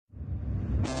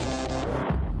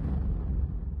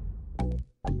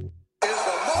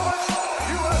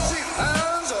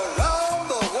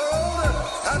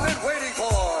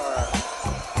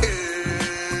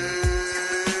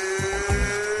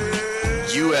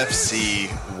UFC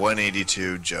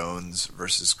 182 Jones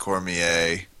versus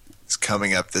Cormier is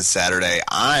coming up this Saturday.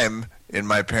 I'm in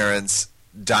my parents'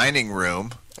 dining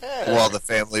room while the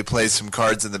family plays some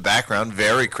cards in the background.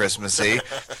 Very Christmassy,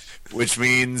 which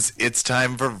means it's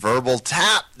time for Verbal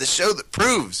Tap, the show that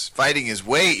proves fighting is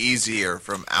way easier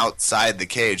from outside the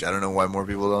cage. I don't know why more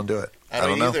people don't do it. I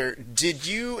don't either. Know. Did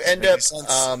you end up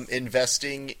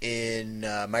investing in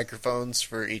microphones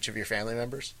for each of your family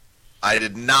members? I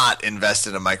did not invest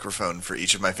in a microphone for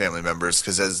each of my family members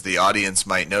because, as the audience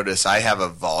might notice, I have a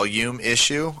volume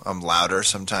issue. I'm louder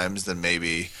sometimes than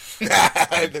maybe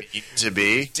I need to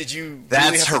be. Did you?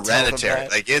 That's hereditary.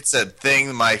 Like, it's a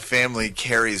thing my family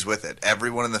carries with it.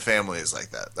 Everyone in the family is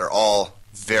like that. They're all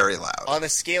very loud. On a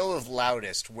scale of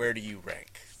loudest, where do you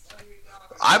rank?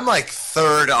 I'm like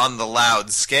third on the loud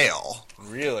scale.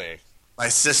 Really? My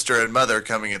sister and mother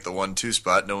coming at the 1-2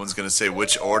 spot. No one's going to say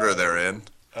which order they're in.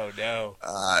 Oh, no.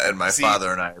 And my father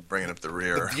and I are bringing up the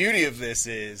rear. The beauty of this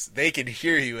is they can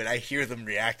hear you, and I hear them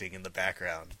reacting in the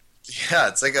background. Yeah,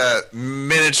 it's like a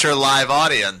miniature live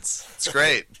audience. It's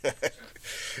great.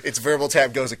 It's Verbal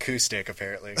Tap goes acoustic,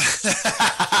 apparently.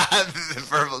 The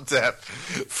Verbal Tap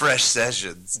fresh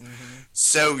sessions. Mm-hmm.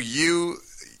 So you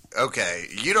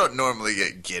don't normally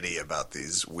get giddy about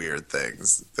these weird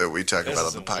things that we talk about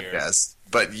on the podcast. Weird.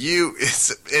 But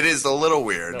it is a little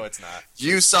weird. No, it's not.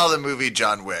 You saw the movie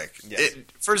John Wick. Yes.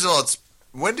 First of all,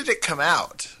 when did it come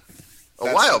out?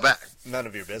 A while back. None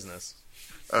of your business.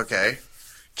 Okay.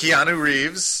 Keanu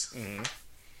Reeves. Mm-hmm.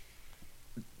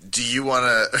 Do you want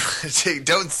to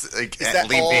don't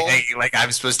leave me hanging like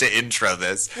I'm supposed to intro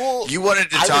this? Well, you wanted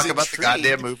to talk about the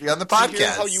goddamn movie on the podcast.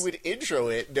 Here's how you would intro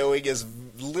it, knowing as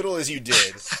little as you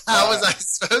did. How was I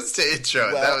supposed to intro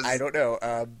it? Well, I don't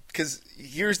know. Because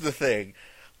here's the thing.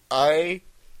 I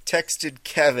texted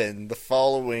Kevin the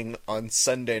following on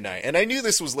Sunday night. And I knew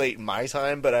this was late in my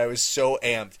time, but I was so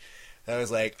amped. I was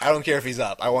like, I don't care if he's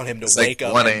up. I want him to wake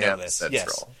up and know this.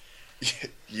 Central. Yes.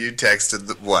 You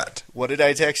texted what? What did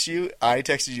I text you? I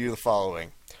texted you the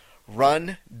following.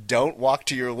 Run, don't walk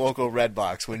to your local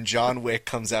Redbox when John Wick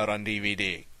comes out on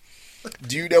DVD.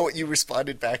 Do you know what you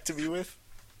responded back to me with?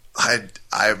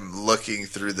 I'm looking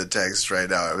through the text right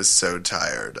now. I was so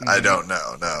tired. Mm-hmm. I don't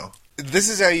know, no. This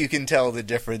is how you can tell the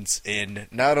difference in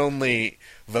not only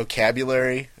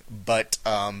vocabulary, but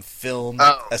film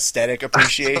aesthetic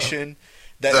appreciation.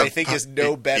 That I think is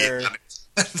no better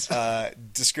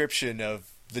description of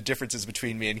the differences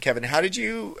between me and Kevin. How did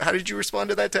you respond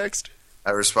to that text?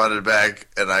 I responded back,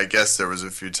 and I guess there was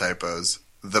a few typos.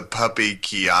 The puppy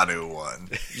Keanu one.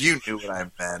 You knew what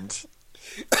I meant.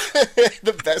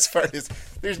 The best part is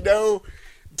there's no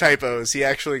typos. He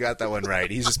actually got that one right.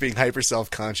 He's just being hyper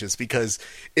self-conscious because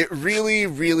it really,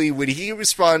 really, when he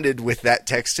responded with that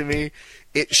text to me,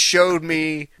 it showed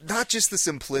me not just the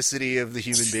simplicity of the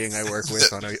human being I work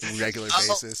with on a regular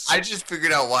basis. I just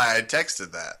figured out why I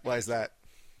texted that. Why is that?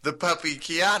 The puppy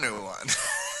Keanu one.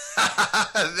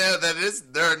 No,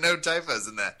 there are no typos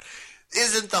in that.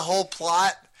 Isn't the whole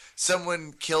plot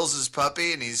someone kills his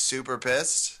puppy and he's super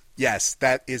pissed? Yes,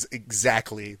 that is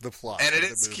exactly the plot. And it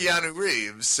is Keanu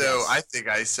Reeves, so yes. I think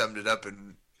I summed it up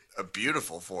in a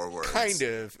beautiful 4 words. Kind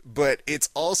of, but it's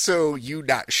also you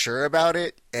not sure about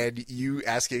it, and you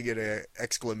asking it an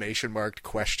exclamation marked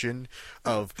question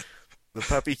of the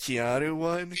puppy Keanu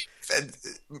one. And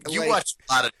you watch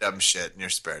a lot of dumb shit in your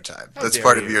spare time. That's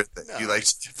part of your thing. No. You like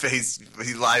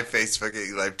you live Facebook it,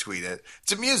 you live tweet it.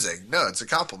 It's amusing. No, it's a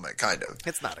compliment, kind of.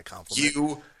 It's not a compliment.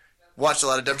 You watch a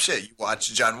lot of dumb shit. You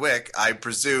watch John Wick. I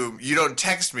presume you don't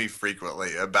text me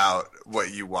frequently about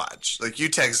what you watch. Like, you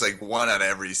text like 1 out of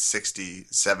every 60,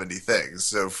 70 things.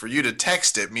 So for you to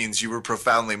text it means you were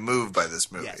profoundly moved by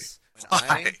this movie. Yes.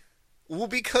 Why? Well,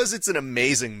 because it's an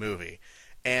amazing movie.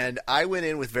 And I went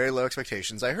in with very low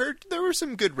expectations. I heard there were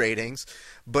some good ratings,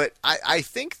 but I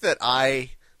think that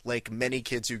I, like many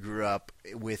kids who grew up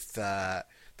with the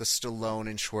Stallone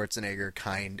and Schwarzenegger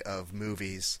kind of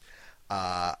movies,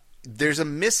 there's a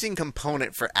missing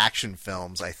component for action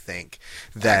films, I think,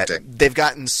 that they've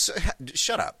gotten...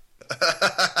 Shut up.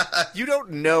 You don't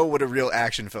know what a real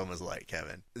action film is like,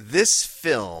 Kevin. This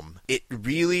film, it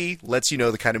really lets you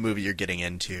know the kind of movie you're getting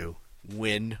into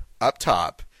when, up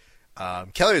top,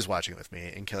 Kelly was watching with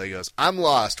me, and Kelly goes, I'm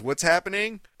lost. What's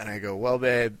happening? And I go, well,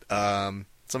 babe,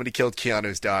 somebody killed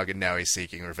Keanu's dog, and now he's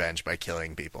seeking revenge by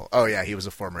killing people. Oh, yeah, he was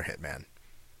a former hitman.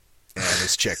 And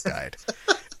his chick died.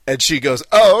 And she goes,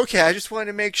 oh, okay, I just wanted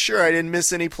to make sure I didn't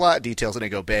miss any plot details. And I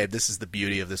go, babe, this is the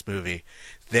beauty of this movie.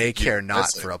 They care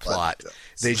not for a plot.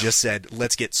 They just said,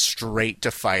 let's get straight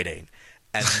to fighting.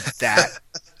 And that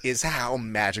is how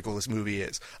magical this movie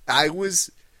is. I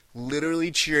was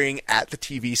literally cheering at the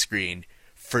TV screen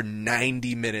for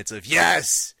 90 minutes of,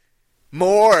 yes,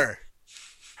 more.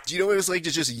 Do you know what it was like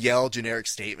to just yell generic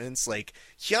statements? Like,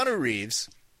 Keanu Reeves,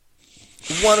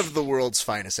 one of the world's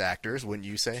finest actors, wouldn't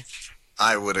you say?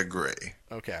 I would agree.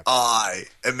 Okay. I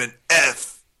am an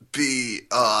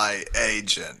FBI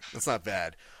agent. That's not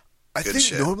bad. I Good think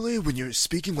shit. normally when you're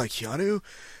speaking like Keanu,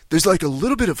 there's like a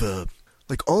little bit of a,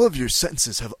 like all of your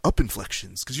sentences have up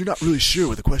inflections because you're not really sure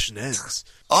where the question ends.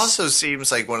 Also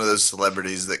seems like one of those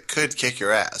celebrities that could kick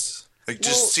your ass. Like,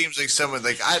 just Well- seems like someone,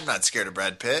 like, I'm not scared of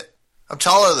Brad Pitt. I'm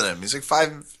taller than him. He's like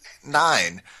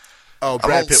 5'9". Oh, I'm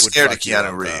Brad a Pitt little would scared of fuck you up, Keanu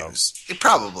though. Reeves.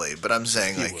 Probably, but I'm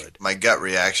saying, He like, would. my gut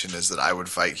reaction is that I would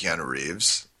fight Keanu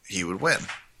Reeves. He would win.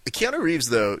 Keanu Reeves,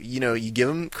 though, you know, you give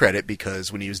him credit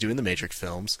because when he was doing the Matrix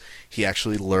films, he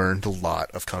actually learned a lot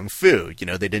of Kung Fu. You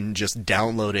know, they didn't just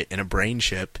download it in a brain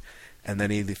chip and then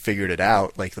he figured it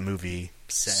out, like the movie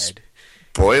said.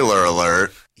 Spoiler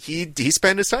alert. He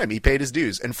spent his time. He paid his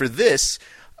dues. And for this...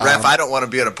 Raph, I don't want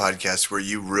to be on a podcast where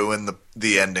you ruin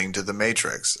the ending to The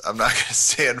Matrix. I'm not going to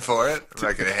stand for it. I'm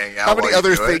not going to hang out. how many while you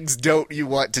other do it. things don't you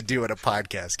want to do in a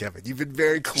podcast, Kevin? You've been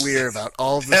very clear about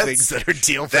all the That's- things that are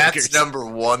deal That's breakers. number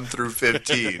 1 through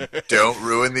 15. Don't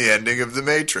ruin the ending of The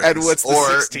Matrix. And what's the or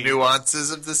 16th? nuances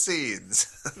of the scenes.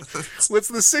 What's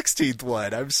the 16th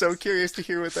one? I'm so curious to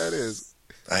hear what that is.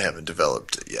 I haven't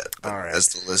developed it yet, but All right. as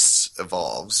the list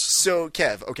evolves. So,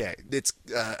 Kev, okay, it's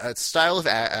a style of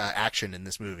action in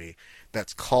this movie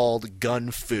that's called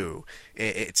gun fu.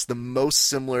 It's the most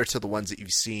similar to the ones that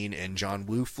you've seen in John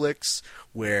Woo flicks,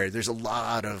 where there's a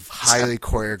lot of highly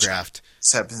choreographed.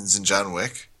 This happens in John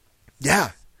Wick.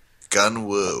 Yeah, Gun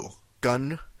Woo.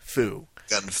 gun fu.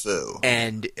 Gun Fu.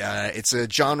 And it's a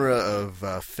genre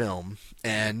of film.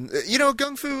 And, you know,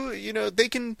 gung fu, you know, they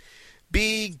can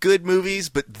be good movies,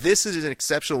 but this is an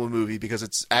exceptional movie because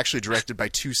it's actually directed by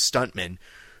two stuntmen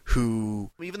who,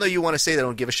 even though you want to say they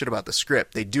don't give a shit about the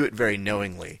script, they do it very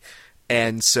knowingly.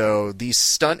 And so these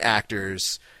stunt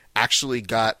actors actually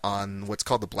got on what's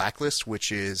called the blacklist,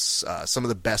 which is some of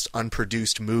the best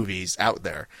unproduced movies out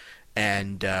there.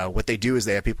 And what they do is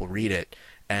they have people read it,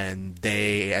 and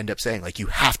they end up saying, like, you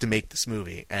have to make this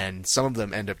movie. And some of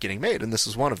them end up getting made, and this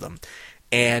is one of them.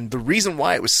 And the reason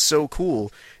why it was so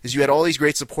cool is you had all these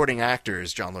great supporting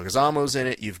actors. John Leguizamo's in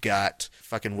it. You've got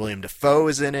fucking William Dafoe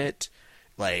is in it.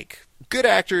 Like, good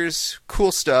actors,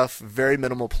 cool stuff, very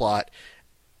minimal plot.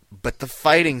 But the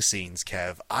fighting scenes,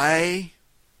 Kev, I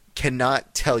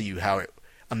cannot tell you how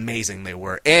amazing they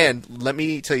were. And let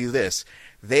me tell you this.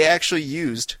 They actually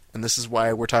used, and this is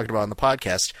why we're talking about on the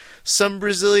podcast, some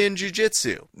Brazilian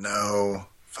jiu-jitsu. No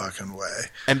fucking way.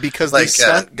 And because Like, these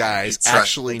stunt guys you try-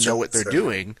 actually know what they're sir.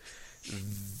 doing,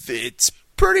 it's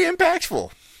pretty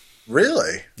impactful.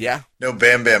 Really? Yeah. No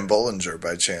Bam Bam Bollinger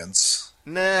by chance.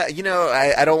 Nah, you know,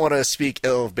 I don't want to speak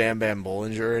ill of Bam Bam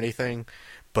Bollinger or anything,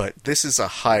 but this is a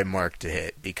high mark to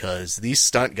hit because these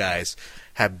stunt guys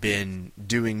have been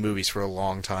doing movies for a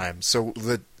long time. So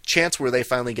the chance where they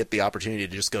finally get the opportunity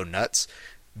to just go nuts,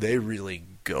 they really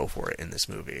go for it in this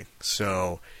movie.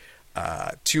 So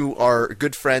to our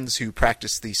good friends who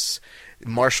practice these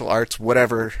martial arts,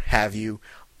 whatever have you,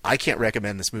 I can't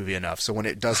recommend this movie enough. So when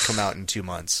it does come out in 2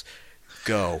 months,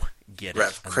 go get it.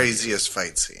 Raph, craziest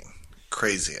fight scene.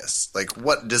 Craziest. Like,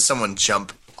 what, does someone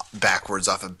jump backwards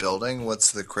off a building?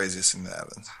 What's the craziest thing that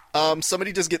happens?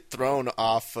 Somebody does get thrown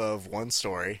off of one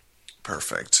story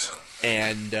Perfect.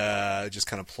 and just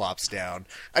kind of plops down.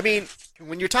 I mean,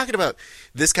 when you're talking about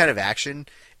this kind of action,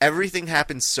 everything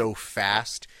happens so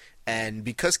fast. And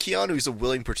because Keanu's a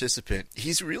willing participant,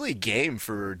 he's really game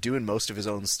for doing most of his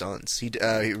own stunts. He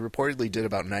reportedly did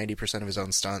about 90% of his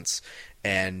own stunts,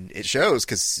 and it shows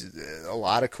because a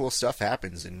lot of cool stuff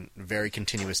happens in very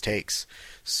continuous takes.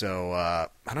 So, I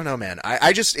don't know, man.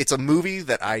 It's a movie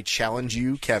that I challenge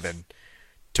you, Kevin,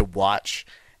 to watch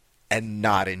and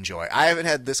not enjoy. I haven't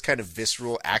had this kind of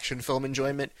visceral action film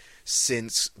enjoyment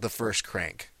since the first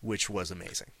Crank, which was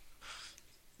amazing.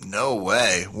 No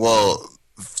way. Well,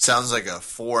 sounds like a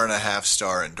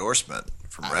 4.5-star endorsement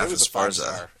from It Raph was a Esparza.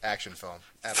 5-star action film.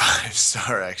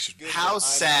 5-star action. How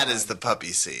sad is the puppy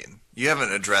scene? You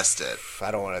haven't addressed it.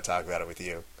 I don't want to talk about it with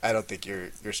you. I don't think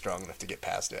you're strong enough to get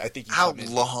past it. I think you How come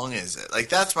in- long is it? Like,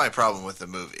 that's my problem with the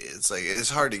movie. It's like, it's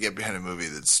hard to get behind a movie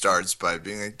that starts by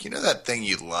being like, you know that thing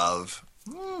you love?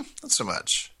 Not so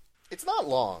much. It's not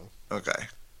long. Okay.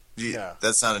 Yeah.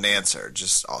 That's not an answer.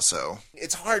 Just also,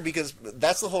 It's hard because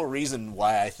that's the whole reason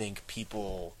why I think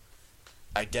people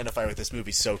identify with this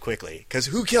movie so quickly. Because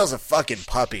who kills a fucking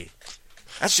puppy?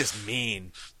 That's just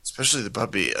mean. especially the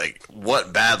puppy, like,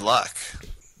 what bad luck.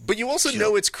 But you also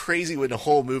know it's crazy when the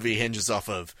whole movie hinges off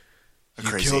of A You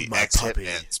crazy killed my puppy.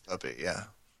 ex-hitman's puppy, yeah.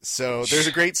 So there's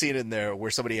a great scene in there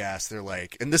where somebody asks, they're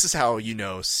like, and this is how you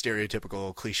know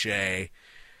stereotypical cliche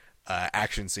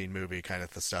action scene movie kind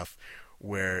of the stuff,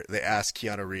 where they ask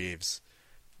Keanu Reeves,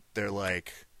 they're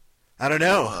like, I don't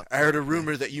know, I heard a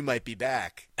rumor that you might be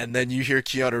back. And then you hear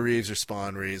Keanu Reeves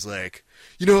respond where he's like,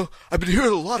 You know, I've been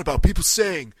hearing a lot about people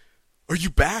saying, "Are you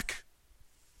back?"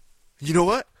 You know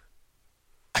what?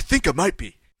 I think I might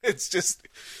be. it's just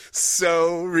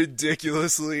so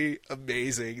ridiculously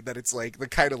amazing that it's like the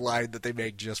kind of line that they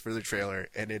make just for the trailer,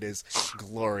 and it is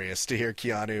glorious to hear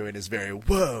Keanu in his very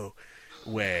whoa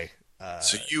way.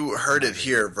 So you heard it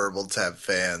here, Verbal Tab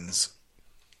fans.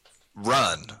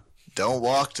 Run. Don't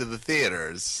walk to the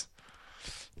theaters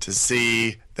to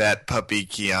see that puppy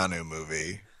Keanu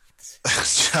movie.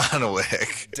 John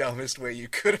Wick. Dumbest way you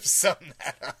could have summed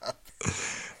that up.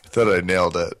 Thought I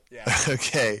nailed it. Yeah.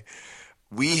 Okay.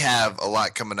 We have a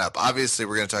lot coming up. Obviously,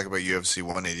 we're going to talk about UFC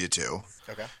 182.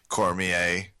 Okay.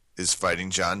 Cormier is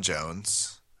fighting John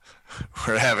Jones.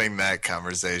 We're having that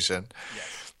conversation.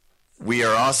 Yes. We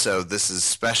are also, this is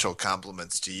special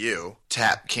compliments to you,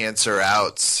 Tap Cancer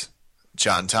Out's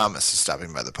John Thomas is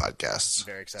stopping by the podcast.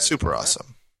 Very excited Super about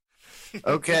awesome.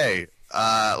 Okay,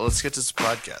 let's get to this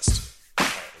podcast.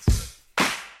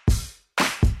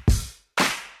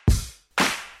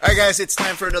 All right, guys, it's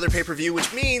time for another pay-per-view,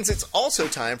 which means it's also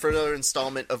time for another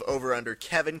installment of Over Under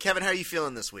Kevin. Kevin, how are you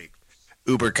feeling this week?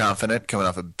 Uber confident, coming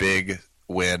off a big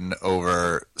win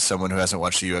over someone who hasn't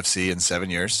watched the UFC in 7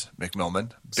 years, Mick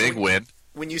Millman. Big win.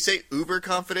 When you say uber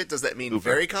confident, does that mean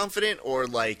very confident, or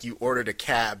like you ordered a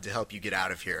cab to help you get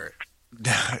out of here?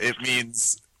 It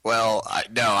means, well,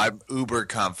 I'm uber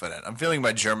confident. I'm feeling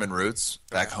my German roots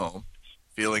back home,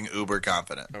 feeling uber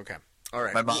confident. Okay. All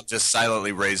right. My mom just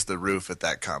silently raised the roof at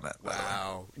that comment. by the way.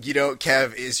 Wow. You know,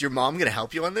 Kev, is your mom going to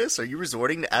help you on this? Are you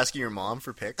resorting to asking your mom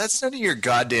for picks? That's none of your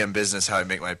goddamn business how I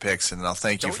make my picks, and I'll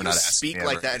thank you Don't for you not asking speak me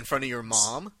like ever. that in front of your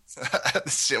mom?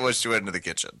 She went into the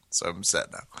kitchen, so I'm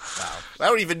set now. Wow. I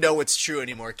don't even know what's true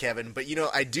anymore, Kevin. But, you know,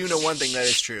 I do know one thing that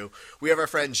is true. We have our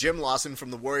friend Jim Lawson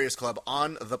from the Warriors Club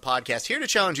on the podcast here to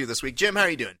challenge you this week. Jim, how are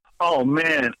you doing? Oh,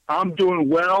 man, I'm doing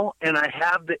well, and I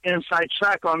have the inside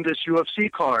track on this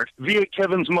UFC card via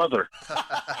Kevin's mother.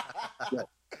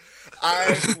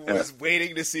 I was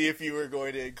waiting to see if you were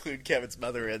going to include Kevin's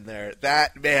mother in there.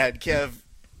 That, man, Kev,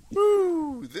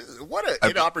 woo, what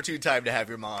an inopportune time to have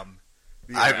your mom.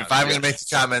 be around. If I'm going to make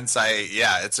the comments,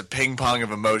 it's a ping pong of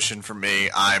emotion for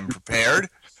me. I'm prepared,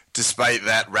 despite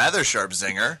that rather sharp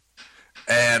zinger,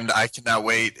 and I cannot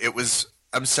wait. It was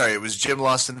Jim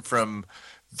Lawson from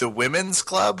the Women's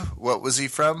Club. What was he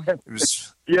from? It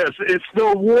was. Yes, it's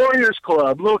the Warriors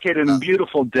Club located in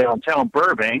beautiful downtown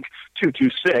Burbank,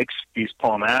 226 East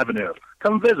Palm Avenue.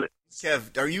 Come visit.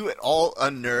 Kev, are you at all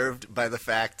unnerved by the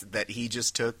fact that he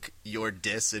just took your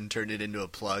diss and turned it into a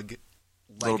plug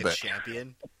like Little a bit.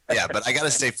 champion? Yeah, but I got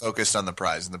to stay focused on the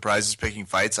prize, and the prize is picking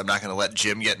fights. I'm not going to let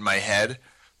Jim get in my head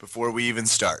before we even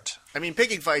start. I mean,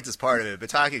 picking fights is part of it, but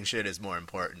talking shit is more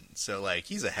important. So, like,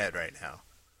 he's ahead right now.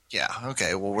 Yeah,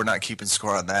 okay, well, we're not keeping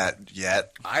score on that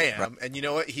yet. I am, and you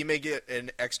know what? He may get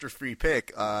an extra free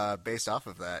pick based off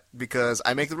of that, because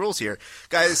I make the rules here.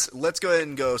 Guys, let's go ahead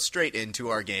and go straight into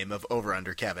our game of Over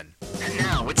Under Kevin. And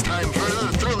now it's time for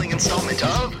another thrilling installment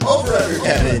of Over Under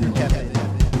Kevin.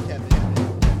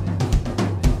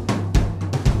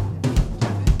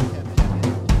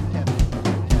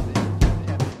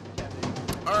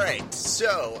 Alright,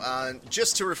 so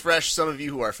just to refresh some of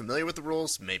you who are familiar with the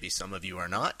rules, maybe some of you are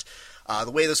not,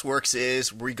 the way this works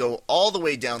is we go all the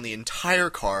way down the entire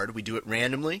card. We do it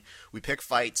randomly. We pick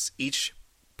fights. Each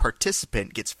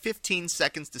participant gets 15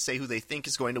 seconds to say who they think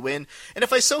is going to win, and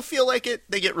if I so feel like it,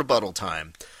 they get rebuttal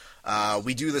time.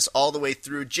 We do this all the way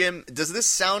through. Jim, does this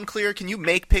sound clear? Can you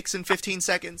make picks in 15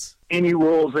 seconds? Any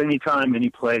rules, anytime, any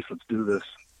place. Let's do this.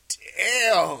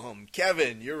 Damn!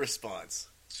 Kevin, your response.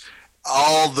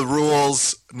 All the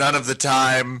rules, none of the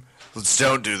time. Let's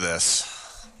don't do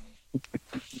this.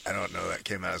 I don't know. That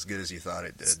came out as good as you thought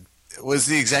it did. It was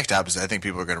the exact opposite. I think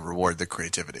people are going to reward the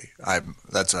creativity.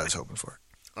 That's what I was hoping for.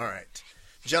 All right.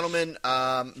 Gentlemen,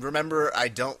 remember, I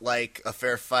don't like a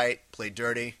fair fight. Play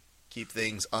dirty. Keep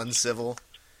things uncivil.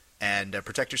 And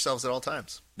protect yourselves at all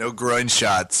times. No groin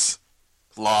shots.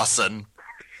 Lawson.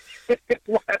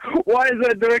 Why is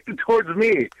that directed towards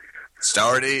me? It's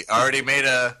already made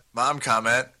a mom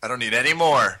comment. I don't need any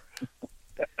more.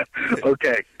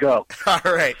 Okay, go. All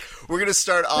right. We're going to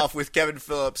start off with Kevin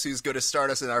Phillips, who's going to start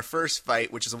us in our first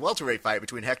fight, which is a welterweight fight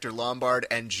between Hector Lombard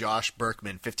and Josh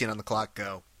Berkman. 15 on the clock,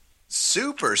 go.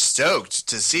 Super stoked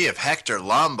to see if Hector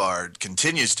Lombard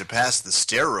continues to pass the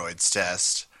steroids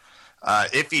test.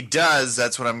 If he does,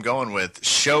 that's what I'm going with.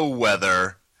 Show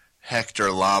weather,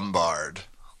 Hector Lombard.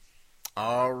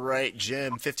 All right,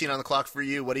 Jim, 15 on the clock for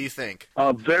you. What do you think?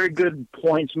 Very good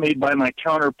points made by my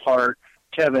counterpart,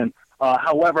 Kevin.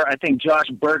 However, I think Josh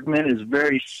Bergman is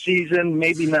very seasoned,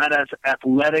 maybe not as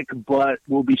athletic, but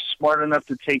will be smart enough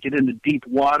to take it into deep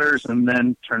waters and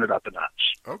then turn it up a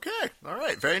notch. Okay. All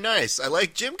right. Very nice. I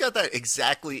like Jim got that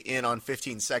exactly in on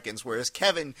 15 seconds, whereas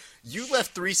Kevin, you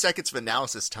left 3 seconds of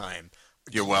analysis time.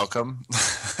 You're welcome.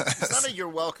 It's not a you're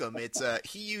welcome. It's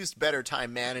he used better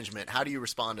time management. How do you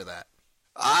respond to that?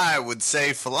 I would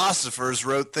say philosophers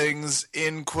wrote things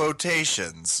in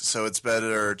quotations, so it's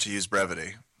better to use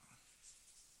brevity.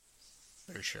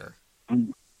 Very sure.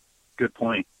 Good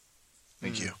point.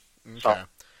 Thank you. Okay.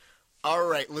 All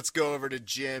right, let's go over to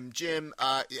Jim. Jim,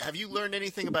 have you learned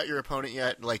anything about your opponent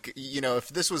yet? Like, if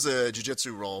this was a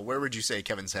jiu-jitsu roll, where would you say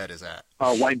Kevin's head is at?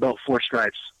 White belt, 4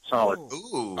 stripes. Solid.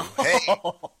 Ooh, hey.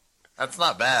 That's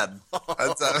not bad.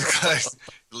 That's not, at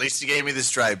least you gave me the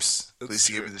stripes. At least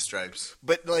you gave me the stripes.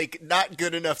 But, not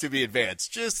good enough to be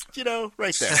advanced. Just,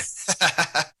 right there.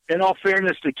 In all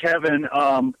fairness to Kevin,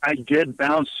 I did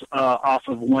bounce off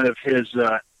of one of his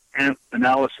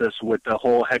analysis with the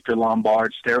whole Hector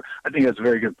Lombard stare. I think that's a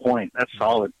very good point. That's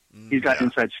solid. He's got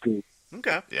inside scoop.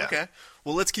 Okay. Yeah. Okay.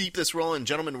 Well, let's keep this rolling.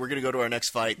 Gentlemen, we're going to go to our next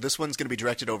fight. This one's going to be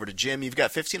directed over to Jim. You've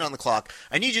got 15 on the clock.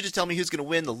 I need you to tell me who's going to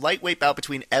win the lightweight bout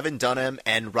between Evan Dunham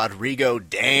and Rodrigo.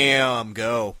 Damn,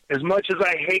 go. As much as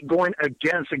I hate going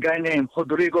against a guy named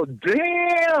Rodrigo,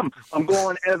 damn, I'm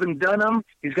going Evan Dunham.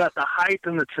 He's got the height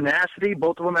and the tenacity.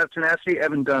 Both of them have tenacity.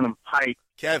 Evan Dunham, height.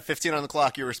 Kev, 15 on the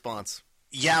clock. Your response.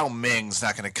 Yao Ming's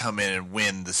not going to come in and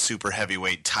win the super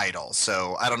heavyweight title,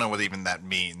 so I don't know what even that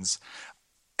means.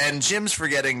 And Jim's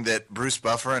forgetting that Bruce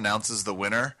Buffer announces the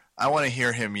winner. I want to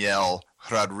hear him yell,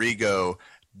 Rodrigo,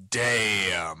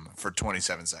 damn, for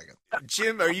 27 seconds.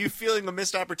 Jim, are you feeling a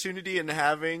missed opportunity in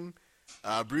having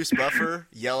Bruce Buffer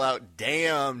yell out,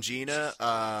 damn, Gina,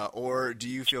 or do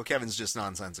you feel Kevin's just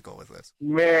nonsensical with this?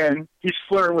 Man, he's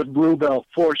flirting with blue belt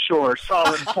for sure.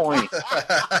 Solid point.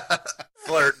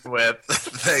 Flirting with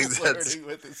things. Flirting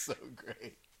with is so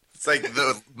great. It's like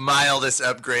the mildest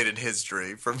upgrade in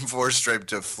history from 4-stripe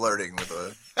to flirting with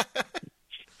a...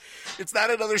 It's not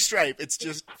another stripe. It's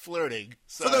just flirting.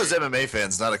 For those MMA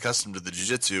fans not accustomed to the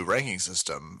jiu-jitsu ranking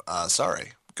system,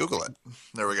 sorry. Google it.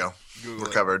 There we go. We're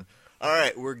covered. All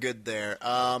right, we're good there.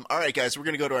 All right, guys, we're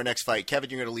going to go to our next fight. Kevin,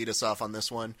 you're going to lead us off on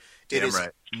this one. It is right.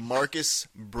 Marcus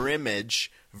Brimage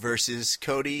versus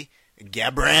Cody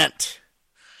Garbrandt.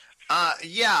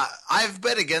 Yeah, I've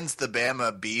bet against the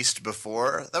Bama Beast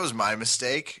before. That was my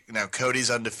mistake. Now, Cody's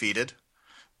undefeated,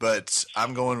 but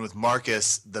I'm going with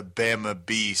Marcus, the Bama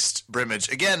Beast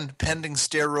Brimage. Again, pending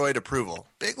steroid approval.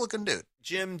 Big-looking dude.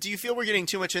 Jim, do you feel we're getting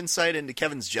too much insight into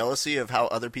Kevin's jealousy of how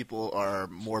other people are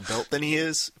more built than he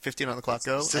is? 15 on the clock,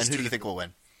 go. And who do you think will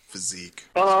win? Physique.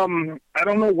 I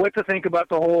don't know what to think about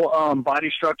the whole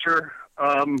body structure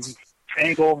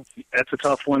angle. That's a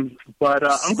tough one. But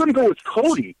I'm going to go with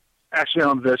Cody, actually,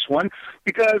 on this one,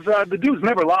 because the dude's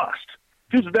never lost.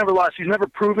 He's never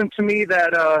proven to me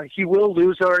that he will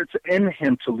lose or it's in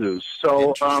him to lose.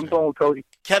 So I'm going with Cody.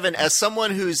 Kevin, as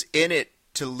someone who's in it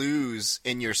to lose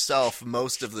in yourself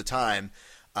most of the time,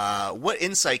 what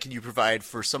insight can you provide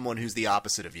for someone who's the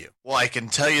opposite of you? Well, I can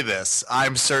tell you this.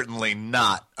 I'm certainly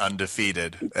not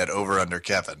undefeated at Over-Under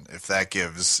Kevin, if that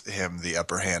gives him the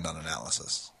upper hand on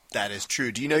analysis. That is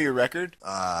true. Do you know your record?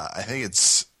 I think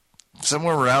it's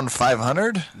somewhere around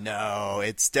 500? No,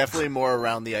 it's definitely more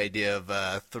around the idea of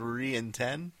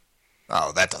 3-10.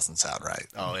 Oh, that doesn't sound right.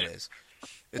 Oh, it is.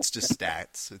 It's just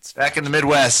stats. It's back in the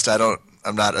Midwest.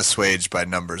 I'm not assuaged by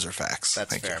numbers or facts. That's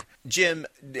Thank fair. you. Jim,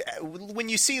 when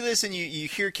you see this and you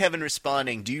hear Kevin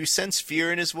responding, do you sense fear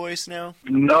in his voice now?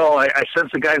 No, I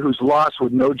sense a guy who's lost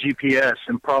with no GPS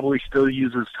and probably still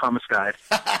uses Thomas Guide.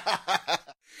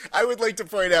 I would like to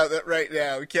point out that right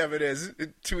now Kevin has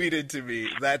tweeted to me,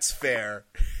 that's fair,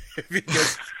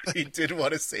 because he did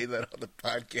want to say that on the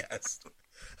podcast.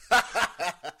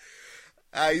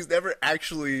 He's never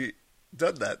actually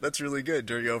done that. That's really good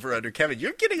during Over-Under. Kevin,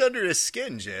 you're getting under his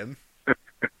skin, Jim.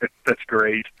 That's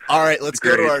great. All right, let's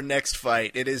go to our next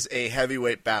fight. It is a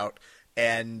heavyweight bout,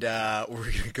 and we're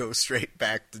going to go straight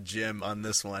back to Jim on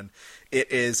this one.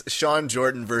 It is Sean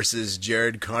Jordan versus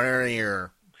Jared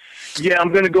Cannonier. Yeah,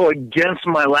 I'm going to go against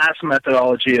my last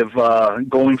methodology of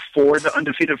going for the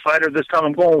undefeated fighter. This time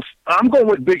I'm going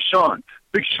with Big Sean.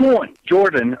 Big Sean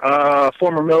Jordan,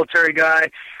 former military guy.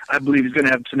 I believe he's going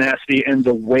to have tenacity and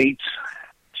the weight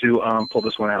to pull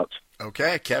this one out.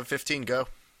 Okay, Kev, 15, go.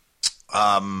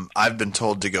 I've been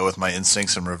told to go with my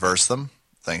instincts and reverse them.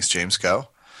 Thanks, James. Go.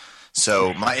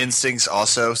 So my instincts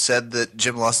also said that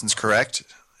Jim Lawson's correct,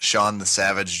 Sean the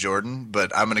Savage Jordan,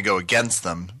 but I'm going to go against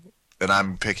them, and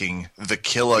I'm picking the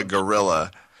Killer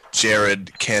Gorilla,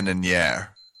 Jared Cannonier.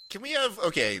 Can we have,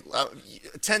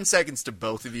 10 seconds to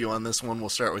both of you on this one. We'll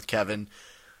start with Kevin.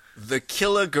 The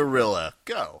Killer Gorilla.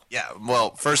 Go. Yeah,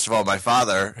 well, first of all, my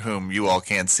father, whom you all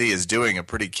can't see, is doing a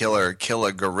pretty killer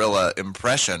gorilla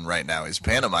impression right now. He's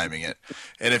pantomiming it.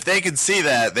 And if they could see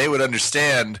that, they would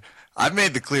understand I've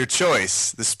made the clear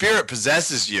choice. The spirit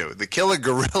possesses you. The Killer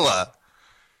Gorilla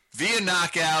via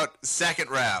knockout, second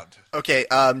round. Okay,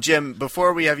 Jim,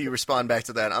 before we have you respond back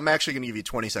to that, I'm actually going to give you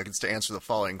 20 seconds to answer the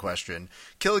following question.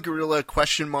 Killer Gorilla, ?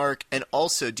 And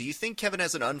also, do you think Kevin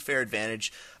has an unfair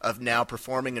advantage of now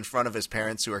performing in front of his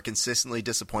parents who are consistently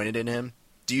disappointed in him?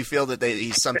 Do you feel that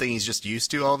he's something he's just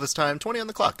used to all this time? 20 on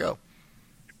the clock, go.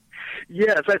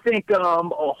 Yes, I think a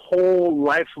whole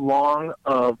lifelong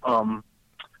of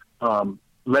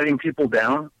letting people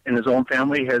down in his own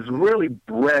family has really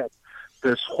bred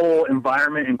this whole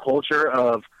environment and culture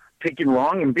of picking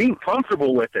wrong and being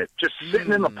comfortable with it, just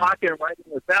sitting in the pocket and writing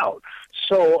this out.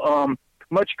 So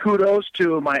much kudos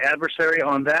to my adversary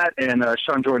on that, and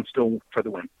Sean Jordan still for the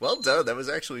win. Well done. That was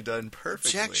actually done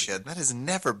perfectly. Objection. That has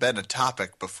never been a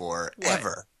topic before,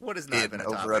 ever. What has not been a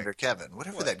topic? Over Under Kevin.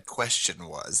 Whatever that question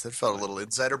was. That felt a little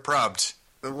insider prompt.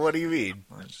 What do you mean?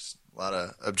 Just a lot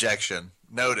of objection.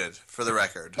 Noted, for the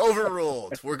record.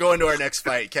 Overruled. We're going to our next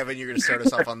fight. Kevin, you're going to start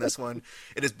us off on this one.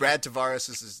 It is Brad Tavares.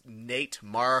 This is Nate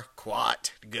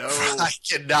Marquardt. Go. I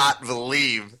cannot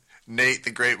believe Nate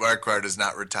the Great Marquardt is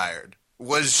not retired.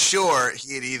 Was sure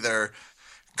he had either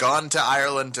gone to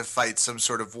Ireland to fight some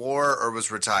sort of war or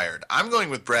was retired. I'm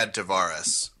going with Brad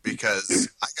Tavares because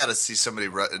I got to see somebody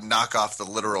knock off the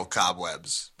literal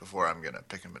cobwebs before I'm going to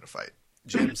pick him in a fight.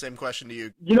 Jim, same question to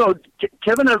you. You know,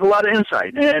 Kevin has a lot of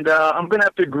insight, and I'm going to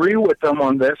have to agree with him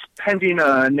on this, pending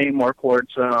Nate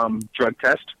Marquardt's drug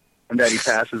test, and that he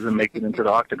passes and makes it into the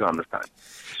octagon this time.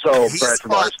 So, Brad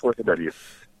Tavares for the W.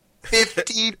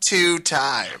 52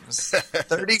 times.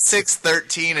 36,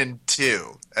 13, and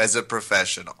 2 as a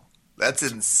professional. That's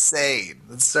insane.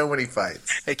 That's so many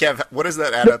fights. Hey, Kev, what does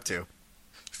that add up to?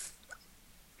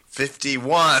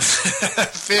 51.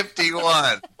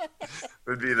 51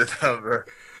 would be the number.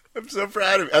 I'm so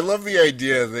proud of you. I love the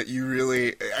idea that you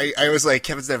really... I was like,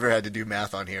 Kevin's never had to do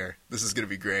math on here. This is going to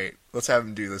be great. Let's have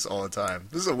him do this all the time.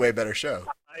 This is a way better show.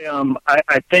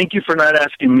 I thank you for not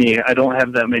asking me. I don't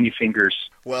have that many fingers.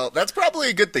 Well, that's probably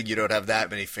a good thing you don't have that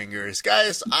many fingers.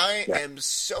 Guys, I am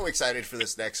so excited for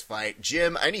this next fight.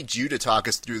 Jim, I need you to talk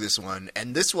us through this one,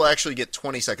 and this will actually get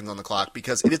 20 seconds on the clock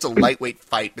because it is a lightweight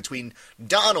fight between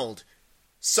Donald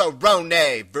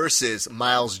Cerrone versus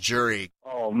Miles Jury.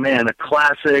 Oh, man, a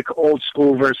classic old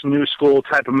school versus new school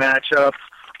type of matchup.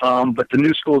 But the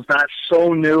new school's not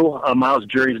so new. Miles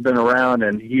Jury's been around,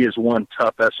 and he is one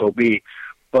tough SOB.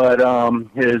 But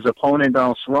his opponent,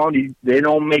 Donald Cerrone, they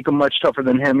don't make him much tougher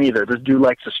than him either. This dude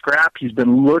likes to scrap. He's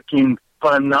been looking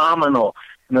phenomenal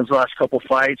in those last couple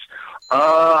fights.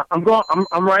 I'm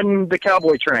riding the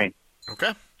cowboy train.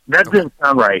 Okay. That didn't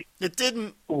sound right. It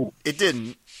didn't. It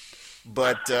didn't.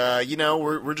 But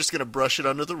we're just gonna brush it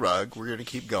under the rug. We're gonna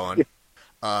keep going.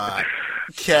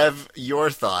 Kev, your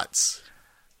thoughts?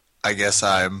 I guess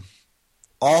I'm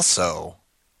also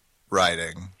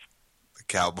riding the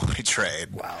cowboy train.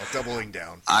 Wow, doubling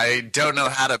down. I don't know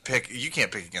how to pick. You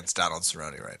can't pick against Donald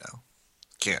Cerrone right now.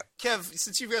 Can't. Kev,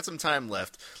 since you've got some time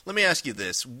left, let me ask you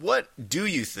this. What do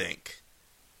you think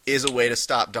is a way to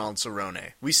stop Donald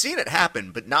Cerrone? We've seen it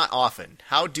happen, but not often.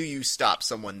 How do you stop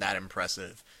someone that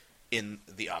impressive in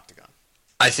the octagon?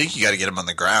 I think you got to get him on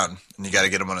the ground, and you got to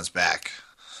get him on his back.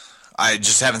 I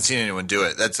just haven't seen anyone do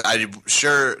it. I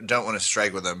sure don't want to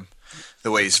strike with him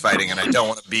the way he's fighting, and I don't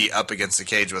want to be up against the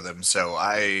cage with him. So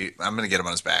I'm going to get him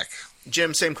on his back.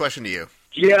 Jim, same question to you.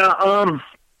 Yeah,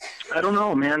 I don't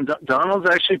know, man. Donald's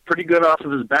actually pretty good off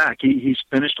of his back. He's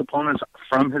finished opponents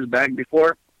from his back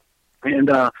before, and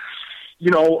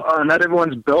not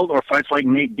everyone's built or fights like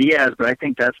Nate Diaz, but I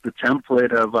think that's the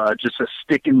template of just a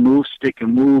stick and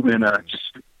move, and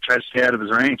just try to stay out of his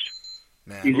range.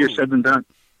 Man, easier said than done.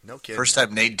 No kidding. First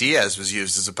time Nate Diaz was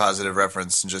used as a positive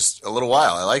reference in just a little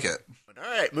while. I like it. All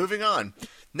right, moving on.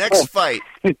 Next fight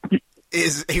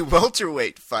is a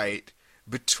welterweight fight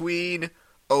between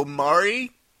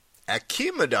Omari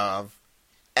Akhimedov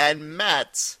and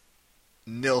Mats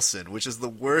Nilsson, which is the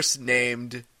worst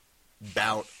named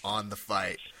bout on the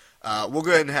fight. We'll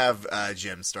go ahead and have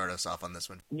Jim start us off on this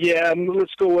one. Yeah,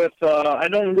 let's go with, I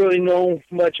don't really know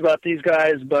much about these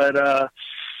guys, but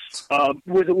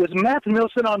was Matt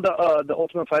Nilsson on the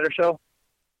Ultimate Fighter show?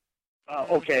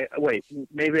 Okay, wait.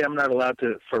 Maybe I'm not allowed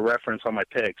to for reference on my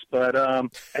picks, but I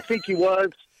think he was.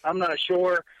 I'm not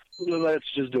sure.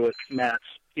 Let's just do it. Mats.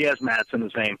 He has Mats in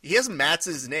his name. He has Mats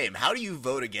in his name. How do you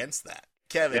vote against that?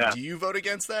 Kevin, do you vote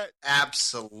against that?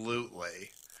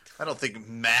 Absolutely. I don't think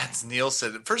Mats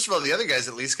Nielsen. First of all, the other guy's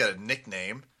at least got a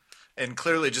nickname, and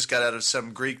clearly just got out of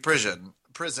some Greek prison.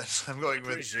 I'm going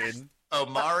with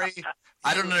Omari.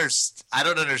 I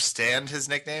don't understand his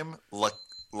nickname. Lakek,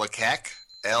 Lakec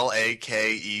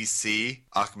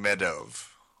Akhmedov.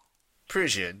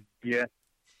 Prisian. Yeah.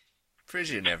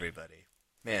 Prisian, everybody.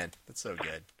 Man, that's so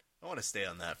good. I want to stay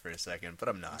on that for a second, but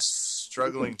I'm not.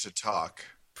 Struggling to talk.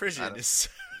 Prisian is...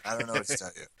 I don't know what to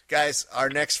tell you. Guys, our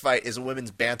next fight is a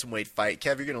women's bantamweight fight.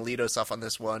 Kev, you're going to lead us off on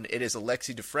this one. It is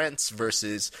Alexis Defrance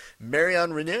versus Marion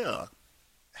Reneau.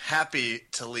 Happy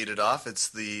to lead it off. It's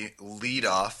the lead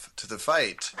off to the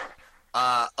fight.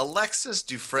 Alexis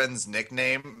Dufresne's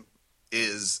nickname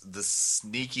is the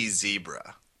Sneaky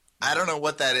Zebra. I don't know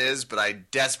what that is, but I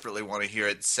desperately want to hear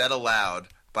it said aloud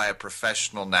by a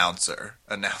professional announcer.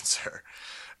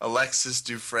 Alexis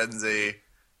Dufresne,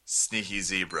 Sneaky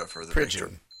Zebra for the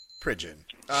victory. Prigin.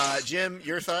 Jim,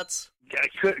 your thoughts? I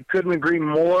couldn't agree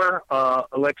more.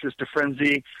 Alexis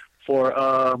Defrance for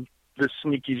the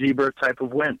Sneaky Zebra type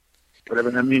of win,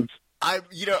 whatever that means.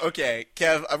 Okay,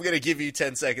 Kev, I'm going to give you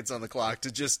 10 seconds on the clock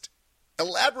to just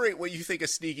elaborate what you think a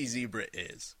Sneaky Zebra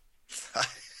is.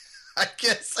 I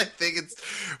think it's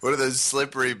one of those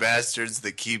slippery bastards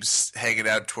that keeps hanging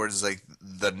out towards like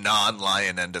the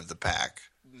non-lion end of the pack.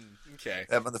 Okay.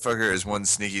 That motherfucker is one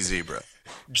sneaky zebra.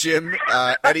 Jim,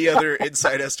 any other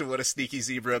insight as to what a sneaky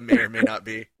zebra may or may not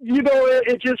be?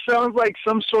 It just sounds like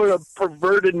some sort of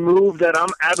perverted move that I'm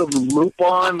out of the loop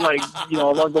on, like,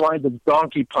 along the lines of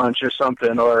Donkey Punch or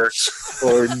something, or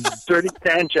Dirty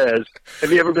Sanchez.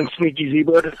 Have you ever been sneaky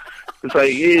zebra? It's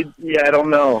like, I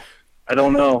don't know.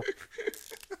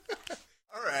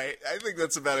 All right, I think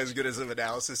that's about as good as an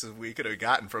analysis as we could have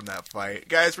gotten from that fight.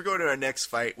 Guys, we're going to our next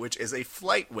fight, which is a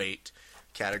flyweight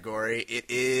category. It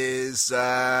is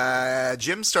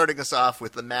Jim starting us off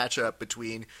with the matchup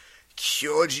between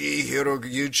Kyoji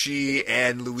Hiroguchi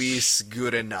and Luis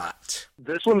Gurinat.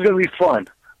 This one's going to be fun.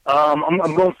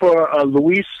 I'm going for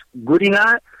Luis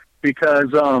Gurinat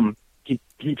because he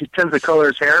tends to color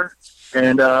his hair,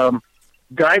 and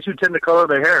guys who tend to color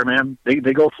their hair, man,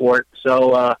 they go for it.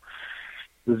 So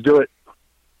let's do it.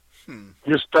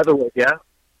 Just featherweight, yeah?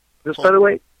 Just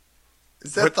featherweight?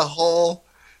 Is that the whole...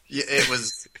 Yeah, it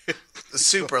was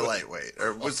super lightweight,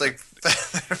 or it was like...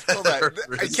 Hold on.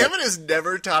 Kevin has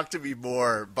never talked to me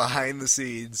more behind the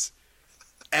scenes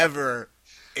ever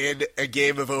in a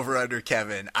game of Over-Under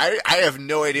Kevin. I have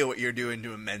no idea what you're doing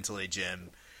to him mentally,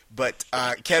 Jim. But,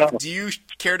 Kev, do you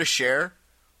care to share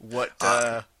what...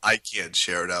 I can't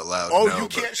share it out loud. Oh, no, you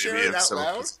can't share it out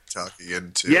loud? Talking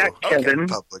into Kevin.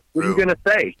 Public what are you going to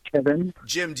say, Kevin?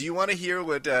 Jim, do you want to hear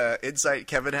what insight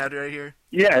Kevin had right here?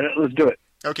 Yeah, let's do it.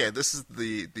 Okay, this is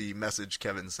the message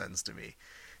Kevin sends to me.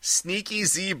 Sneaky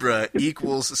zebra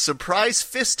equals surprise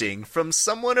fisting from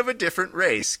someone of a different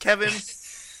race. Kevin,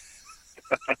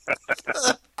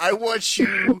 I want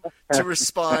you to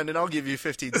respond, and I'll give you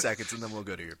 15 seconds, and then we'll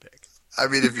go to your pick. I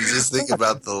mean, if you just think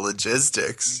about the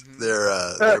logistics,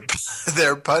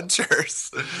 they're punchers,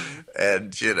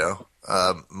 and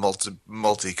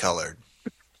multicolored.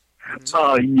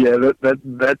 Oh yeah,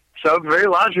 that sounds very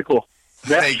logical.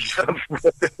 I'm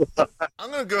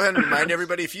going to go ahead and remind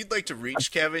everybody, if you'd like to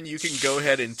reach Kevin, you can go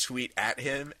ahead and tweet at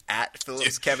him, at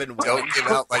PhillipsKevin1. Don't give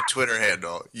out my Twitter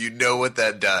handle. You know what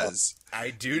that does.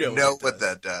 I do know what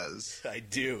that does. I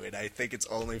do, and I think it's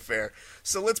only fair.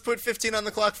 So let's put 15 on the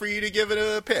clock for you to give it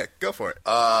a pick. Go for it.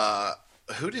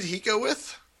 Who did he go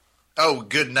with? Oh,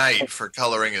 Good Night for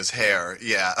coloring his hair.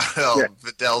 Yeah.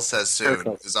 Vidal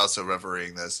Sassoon is also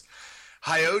refereeing this.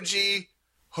 Hyoji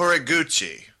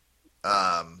Horiguchi.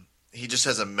 He just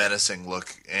has a menacing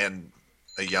look and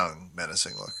a young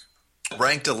menacing look.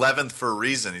 Ranked 11th for a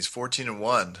reason. He's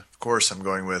 14-1. Of course, I'm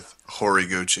going with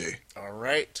Horiguchi. All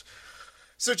right.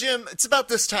 So, Jim, it's about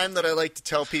this time that I like to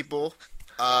tell people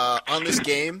on this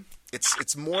game,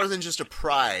 it's more than just a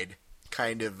pride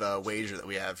kind of wager that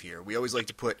we have here. We always like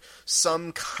to put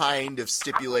some kind of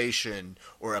stipulation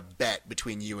or a bet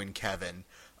between you and Kevin.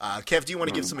 Kev, do you want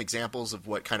to give some examples of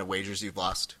what kind of wagers you've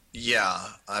lost? Yeah,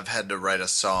 I've had to write a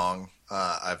song.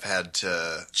 I've had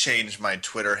to change my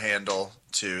Twitter handle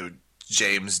to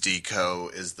James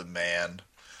Deco is the man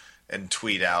and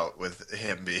tweet out with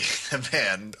him being the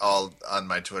man all on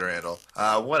my Twitter handle.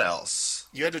 What else?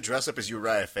 You had to dress up as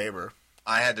Uriah Faber.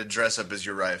 I had to dress up as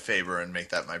Uriah Faber and make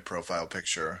that my profile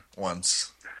picture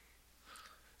once.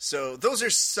 So those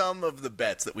are some of the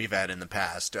bets that we've had in the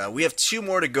past. We have 2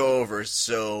 more to go over,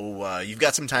 so you've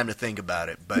got some time to think about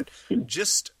it. But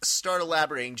just start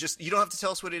elaborating. You don't have to tell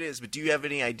us what it is, but do you have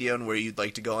any idea on where you'd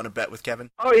like to go on a bet with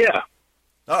Kevin? Oh, yeah.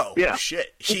 Oh, Yeah.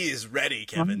 shit. He is ready,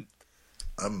 Kevin.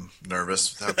 I'm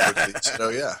nervous without quickly. So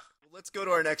yeah. Let's go to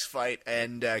our next fight,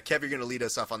 and Kev, you're going to lead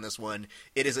us off on this one.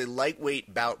 It is a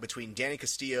lightweight bout between Danny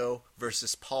Castillo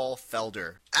versus Paul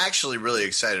Felder. Actually really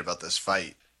excited about this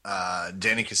fight.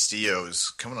 Danny Castillo's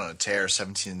coming on a tear,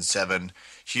 17-7,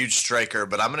 huge striker,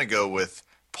 but I'm going to go with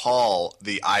Paul,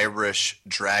 the Irish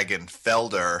Dragon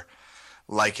Felder.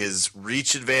 Like his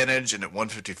reach advantage, and at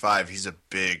 155, he's a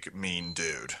big, mean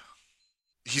dude.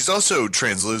 He's also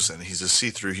translucent. He's a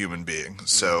see-through human being,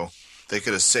 so they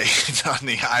could have saved on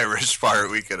the Irish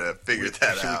part. We could have figured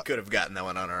that We out. could have gotten that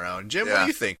one on our own. Jim, what Yeah. do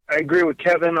you think? I agree with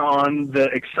Kevin on the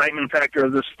excitement factor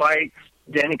of this fight.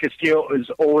 Danny Castillo is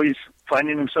always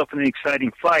finding himself in an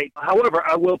exciting fight. However,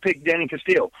 I will pick Danny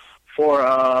Castillo for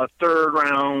a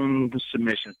 3rd-round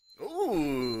submission.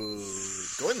 Ooh,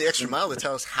 going the extra mile to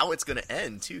tell us how it's going to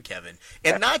end, too, Kevin.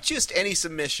 And not just any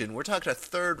submission. We're talking a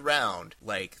 3rd round.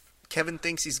 Like, Kevin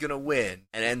thinks he's going to win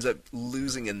and ends up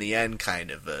losing in the end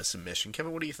kind of submission.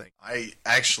 Kevin, what do you think? I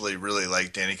actually really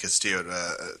like Danny Castillo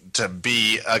to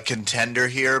be a contender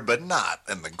here, but not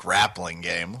in the grappling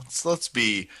game. Let's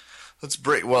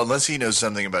break. Well, unless he knows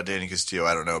something about Danny Castillo,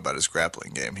 I don't know about his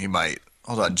grappling game. He might.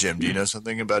 Hold on, Jim. Do you know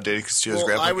something about Danny Castillo's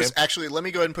grappling game? Actually, let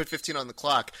me go ahead and put 15 on the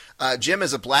clock. Jim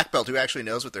is a black belt who actually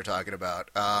knows what they're talking about.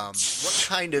 What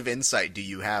kind of insight do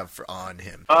you have on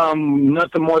him?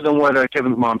 Nothing more than what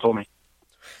Kevin's mom told me.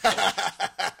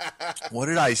 What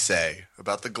did I say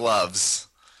about the gloves?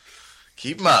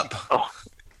 Keep them up. Oh,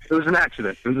 it was an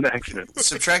accident.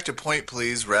 Subtract a point,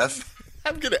 please, ref.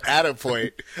 I'm going to add a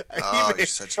point. Oh, you're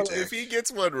such a dick. If he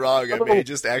gets one wrong, I may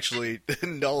just actually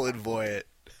null and void it.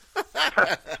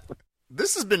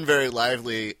 This has been very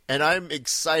lively, and I'm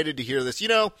excited to hear this. You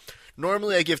know,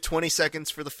 normally I give 20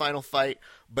 seconds for the final fight,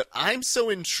 but I'm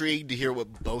so intrigued to hear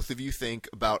what both of you think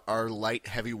about our light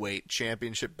heavyweight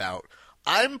championship bout.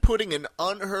 I'm putting an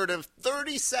unheard of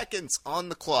 30 seconds on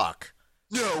the clock.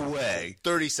 No way.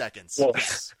 30 seconds. Whoa.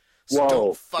 Yes. So Whoa,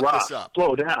 don't fuck Rob, this up.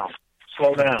 slow down.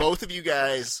 Both of you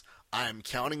guys, I'm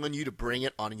counting on you to bring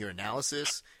it on your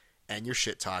analysis and your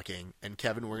shit talking. And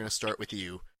Kevin, we're going to start with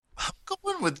you. I'm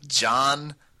going with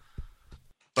John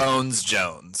Bones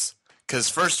Jones. Because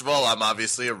first of all, I'm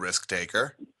obviously a risk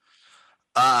taker.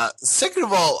 Second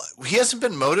of all, he hasn't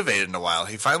been motivated in a while.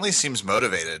 He finally seems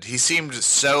motivated. He seemed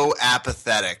so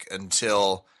apathetic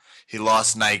until he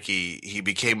lost Nike. He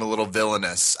became a little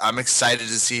villainous. I'm excited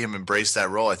to see him embrace that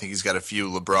role. I think he's got a few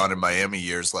LeBron and Miami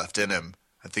years left in him.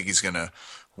 I think he's going to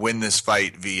win this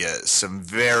fight via some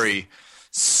very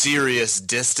serious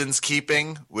distance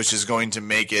keeping, which is going to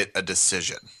make it a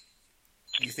decision.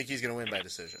 You think he's going to win by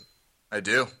decision? I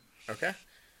do. Okay.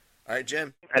 All right,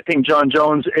 Jim. I think John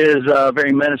Jones is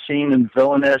very menacing and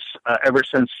villainous ever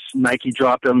since Nike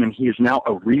dropped him, and he is now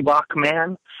a Reebok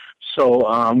man.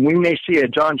 So we may see a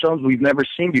John Jones we've never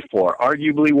seen before.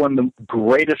 Arguably one of the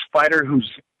greatest fighters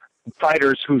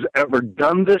who's ever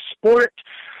done this sport.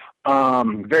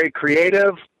 Very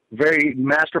creative, very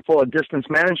masterful at distance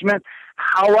management.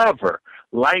 However,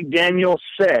 like Daniel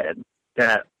said,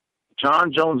 that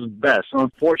John Jones' best.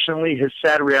 Unfortunately, his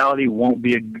sad reality won't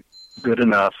be good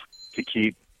enough to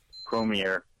keep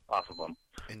Cormier off of him.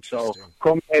 So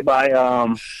Cormier by,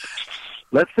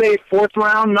 let's say, 4th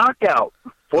round knockout.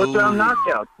 Round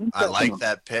knockout. I like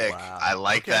that pick. Wow. I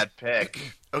like that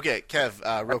pick. Okay,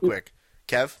 Kev, real quick.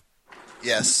 Kev?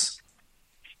 Yes.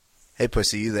 Hey,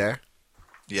 pussy, you there?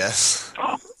 Yes.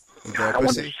 You there, I wanted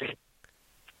to pussy? say that.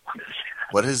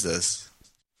 What is this?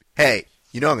 Hey,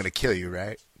 you know I'm going to kill you,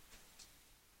 right?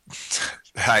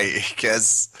 I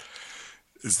guess.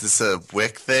 Is this a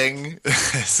wick thing?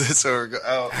 Is this where we're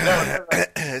Oh,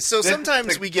 no. So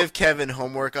sometimes we give Kevin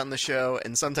homework on the show,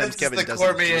 and sometimes This Kevin is the doesn't.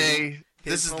 Cormier.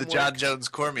 his This is the homework. John Jones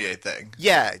Cormier thing.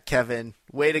 Yeah, Kevin,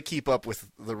 way to keep up with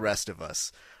the rest of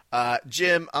us.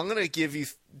 Jim, I'm going to give you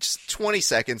just 20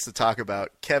 seconds to talk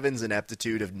about Kevin's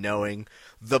ineptitude of knowing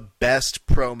the best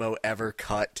promo ever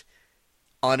cut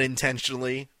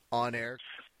unintentionally on air.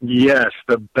 Yes,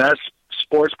 the best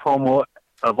sports promo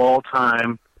of all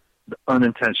time,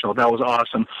 unintentional. That was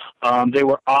awesome. They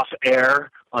were off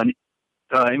air on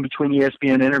in between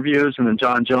ESPN interviews, and then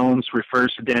John Jones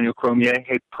refers to Daniel Cormier,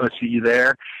 "Hey, pussy, you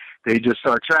there?" They just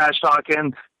start trash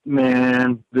talking.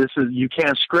 Man, you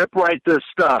can't script write this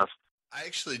stuff. I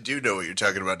actually do know what you're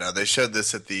talking about now. They showed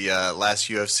this at the last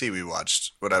UFC we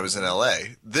watched when I was in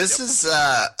LA. This is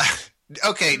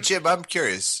okay, Jim. I'm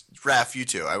curious. Raph, you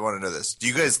two, I want to know this. Do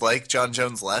you guys like John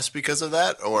Jones less because of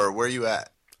that, or where are you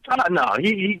at? No,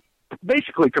 he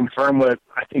basically confirmed what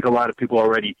I think a lot of people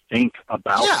already think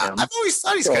about him. I've always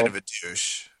thought he's kind of a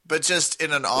douche, but just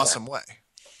in an awesome way.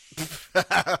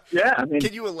 Yeah, I mean,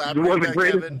 Can you he's elaborate one of on the that,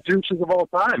 greatest Kevin? douches of all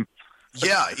time.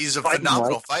 Yeah, he's a Fighting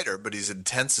phenomenal like- fighter, but he's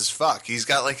intense as fuck. He's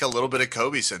got like a little bit of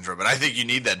Kobe syndrome, and I think you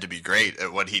need that to be great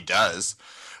at what he does.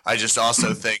 I just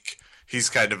also think he's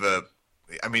kind of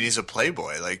he's a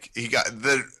playboy. Like, he got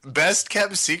the best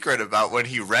kept secret about when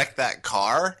he wrecked that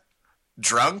car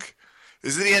drunk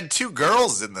is that he had 2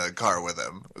 girls in the car with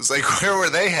him. It was like, where were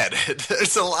they headed?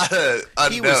 There's a lot of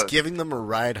unknowns. He was giving them a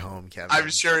ride home, Kevin. I'm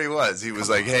sure he was. He was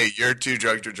like, hey, you're too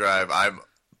drunk to drive. I'm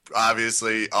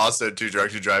obviously also too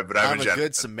drunk to drive, but I'm a gentleman.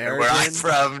 good Samaritan. Where I'm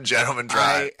from, gentlemen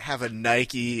drive. I have a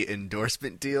Nike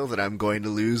endorsement deal that I'm going to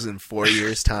lose in 4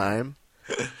 years' time.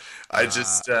 I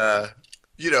just, I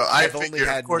I've only figured,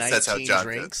 had of course, that's how 19 John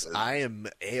drinks. Jones is. I am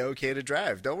A-okay to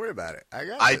drive. Don't worry about it. I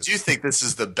got I this. do think this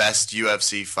is the best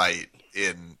UFC fight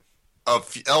in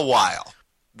a while.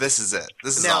 This is it.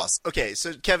 This is Now, awesome. okay,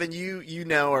 so Kevin, you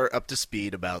now are up to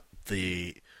speed about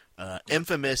the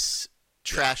infamous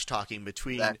trash talking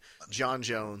between That- John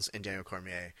Jones and Daniel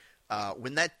Cormier.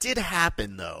 When that did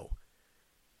happen, though,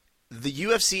 the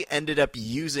UFC ended up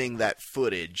using that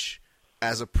footage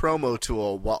as a promo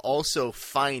tool while also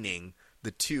fining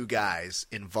the 2 guys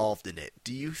involved in it.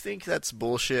 Do you think that's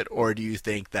bullshit, or do you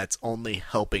think that's only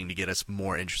helping to get us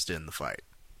more interested in the fight?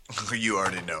 You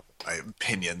already know my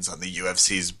opinions on the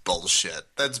UFC's bullshit.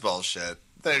 That's bullshit.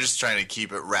 They're just trying to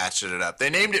keep it ratcheted up. They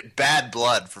named it Bad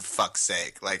Blood, for fuck's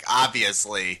sake. Like,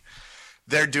 obviously,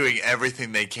 they're doing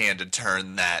everything they can to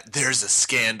turn that. There's a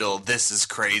scandal. This is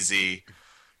crazy.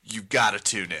 You gotta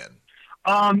tune in.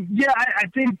 I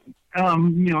think,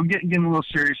 getting a little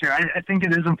serious here, I think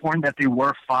it is important that they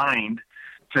were fined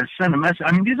to send a message.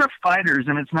 I mean, these are fighters,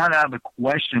 and it's not out of the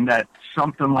question that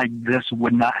something like this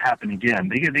would not happen again.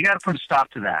 They got to put a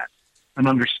stop to that and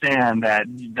understand that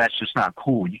that's just not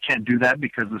cool. You can't do that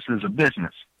because this is a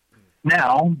business.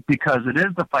 Now, because it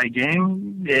is the fight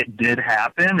game, it did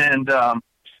happen, and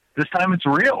this time it's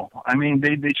real. I mean,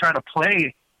 they try to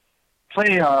play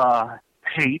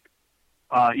hate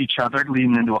each other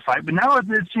leading into a fight, but now it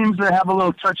seems to have a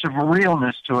little touch of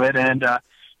realness to it, and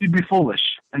you'd be foolish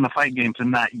in the fight game to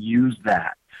not use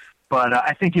that. But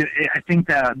I think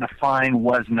that the fine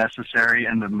was necessary,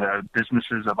 and then the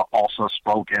businesses have also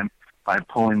spoken by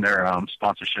pulling their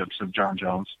sponsorships of John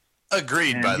Jones.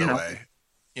 Agreed, And, by the way.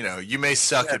 You may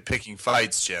suck at picking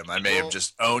fights, Jim. I may have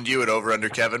just owned you at Over Under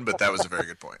Kevin, but that was a very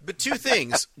good point. But 2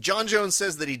 things. John Jones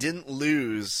says that he didn't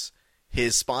lose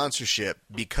his sponsorship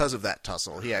because of that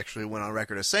tussle. He actually went on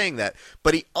record as saying that.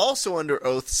 But he also, under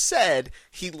oath, said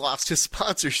he lost his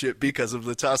sponsorship because of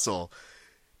the tussle.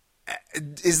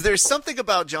 Is there something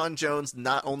about John Jones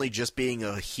not only just being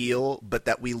a heel, but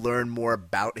that we learn more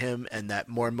about him and that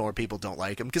more and more people don't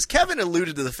like him? Because Kevin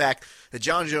alluded to the fact that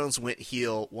John Jones went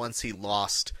heel once he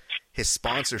lost his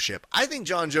sponsorship. I think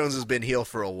John Jones has been heel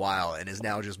for a while and is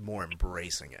now just more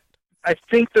embracing it. I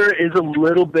think there is a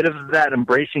little bit of that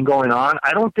embracing going on.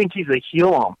 I don't think he's a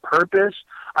heel on purpose.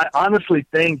 I honestly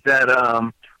think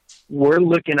that we're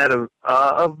looking at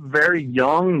a very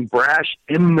young, brash,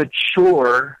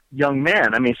 immature young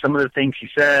man. I mean, some of the things he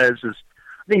says I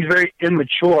think he's very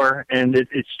immature, and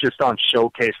it's just on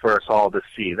showcase for us all to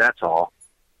see. That's all.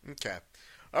 Okay.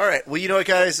 All right. Well, you know what,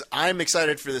 guys? I'm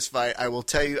excited for this fight. I will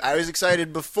tell you, I was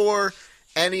excited before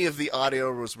any of the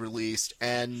audio was released,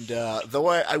 and though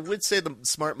I would say the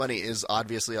smart money is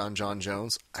obviously on John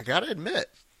Jones, I gotta admit,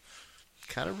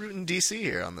 kind of rooting DC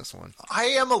here on this one. I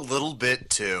am a little bit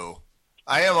too.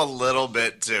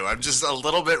 I'm just a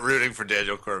little bit rooting for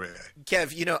Daniel Cormier.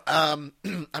 Kev,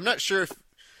 I'm not sure if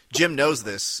Jim knows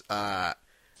this. I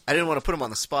didn't want to put him on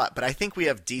the spot, but I think we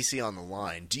have DC on the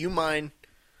line. Do you mind?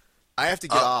 I have to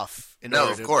get off. No,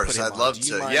 of course. I'd love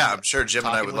to. Yeah, I'm sure Jim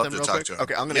and I would love to talk quick? to him.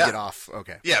 Okay, I'm going to get off.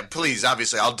 Okay. Yeah, please.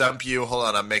 Obviously, I'll dump you. Hold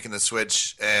on. I'm making the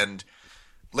switch. And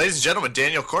ladies and gentlemen,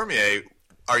 Daniel Cormier,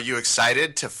 are you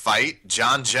excited to fight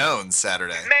John Jones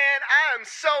Saturday? Man, I am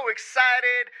so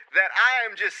excited that I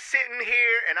am just sitting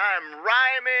here and I am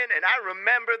rhyming, and I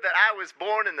remember that I was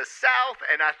born in the South,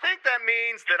 and I think that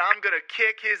means that I'm going to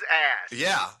kick his ass.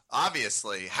 Yeah,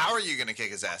 obviously. How are you going to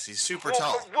kick his ass? He's super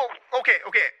tall. Well, okay,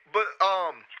 but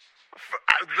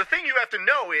the thing you have to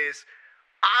know is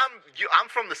I'm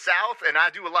from the South, and I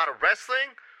do a lot of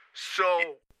wrestling,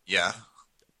 so Yeah.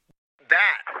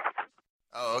 that.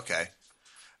 Oh, okay.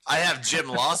 I have Jim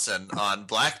Lawson on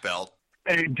black belt.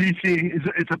 Hey, DC,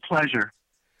 it's a pleasure.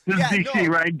 This Yeah, is DC,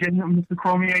 no. right? Getting Mr.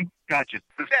 Cormier. Gotcha.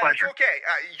 It's a Yeah, it's pleasure. okay.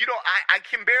 I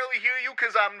can barely hear you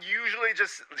because I'm usually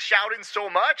just shouting so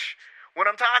much when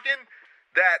I'm talking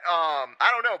that, I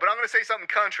don't know, but I'm going to say something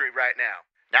country right now.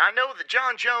 Now, I know that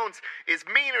John Jones is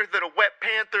meaner than a wet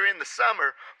panther in the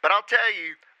summer, but I'll tell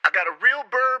you, I got a real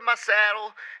bird in my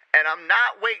saddle, and I'm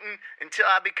not waiting until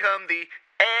I become the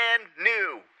and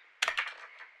new.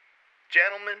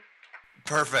 Gentlemen.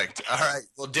 Perfect. All right.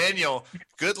 Well, Daniel,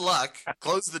 good luck.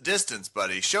 Close the distance,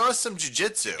 buddy. Show us some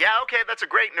jiu-jitsu. Yeah, okay, that's a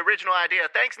great and original idea.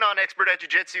 Thanks, non-expert at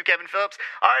jiu-jitsu, Kevin Phillips.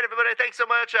 All right, everybody, thanks so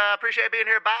much. Appreciate being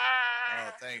here. Bye.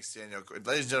 Oh, thanks, Daniel.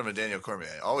 Ladies and gentlemen, Daniel Cormier.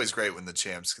 Always great when the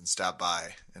champs can stop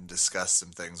by and discuss some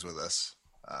things with us,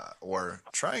 or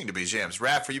trying to be champs.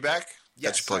 Raph, are you back?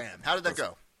 Yes, I am. How did that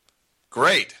go?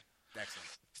 Great. Excellent.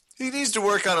 He needs to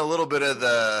work on a little bit of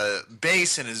the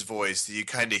bass in his voice that you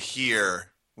kind of hear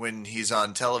when he's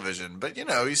on television, but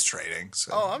he's training.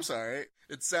 So. Oh, I'm sorry.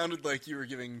 It sounded like you were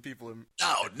giving people a...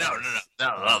 No,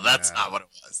 that's not what it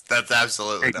was. That's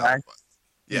absolutely Hey, not guys. what it was.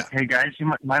 Yeah. Hey guys,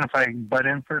 you mind if I butt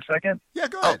in for a second? Yeah,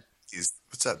 go Oh, ahead. geez.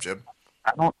 What's up, Jim?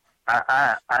 I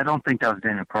don't think that was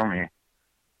Daniel Cormier.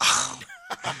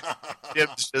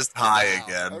 Jim's just high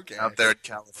again okay. out there in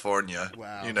California.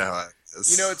 Wow. You know how it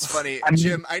is. It's funny. I mean-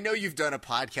 Jim, I know you've done a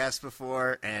podcast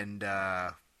before, and,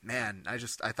 man, I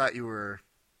thought you were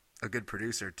a good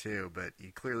producer, too, but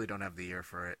you clearly don't have the ear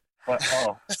for it. But,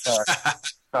 sorry.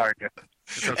 Sorry.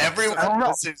 Okay. Everyone I don't know.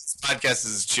 listening to this podcast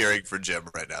is cheering for Jim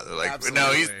right now. They're like, Absolutely.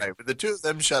 no, he's right. But the two of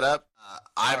them shut up.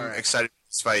 I'm All right. excited for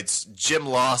these fights. Jim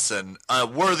Lawson,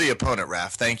 worthy opponent,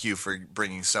 Raph. Thank you for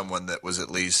bringing someone that was at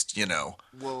least, Well,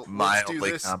 let's mildly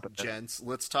do this, competent. gents.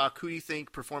 Let's talk who you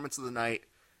think performance of the night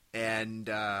and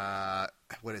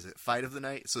what is it? Fight of the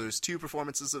night. So there's two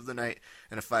performances of the night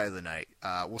and a fight of the night.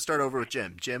 We'll start over with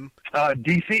Jim. Jim,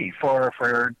 DC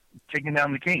for taking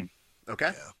down the King.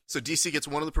 okay. Yeah. So DC gets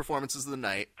one of the performances of the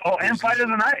night. Oh, and fight of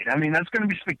the night. I mean, that's going to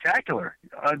be spectacular.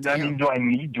 I mean, do I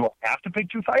have to pick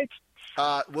two fights?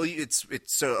 Well, it's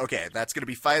so okay. That's going to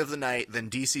be fight of the night. Then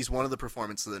DC's one of the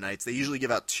performances of the nights. They usually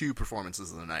give out two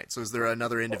performances of the night. So is there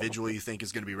another individual you think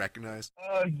is going to be recognized?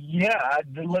 Yeah.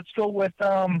 Let's go with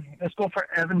let's go for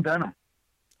Evan Dunham.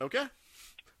 Okay.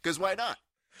 Because why not?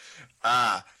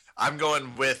 I'm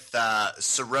going with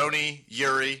Cerrone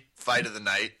Yuri, fight of the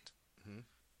night. Mm-hmm.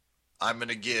 I'm going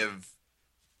to give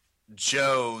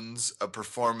Jones a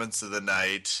performance of the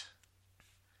night.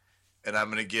 And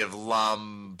I'm going to give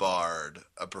Lombard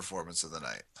a performance of the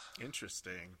night.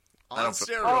 Interesting. I On don't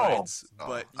feel- steroids, Oh,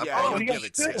 but I'm yeah, probably you you give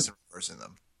it got six. six reversing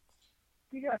them.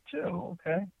 You got two.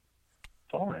 Okay.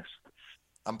 Bonus.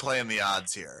 I'm playing the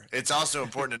odds here. It's also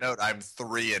important to note I'm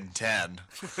 3-10.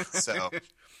 So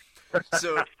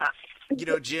So,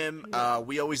 Jim,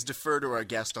 we always defer to our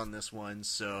guest on this one,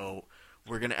 so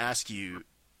we're going to ask you.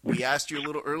 We asked you a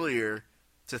little earlier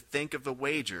to think of a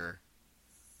wager.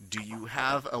 Do you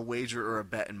have a wager or a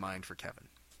bet in mind for Kevin?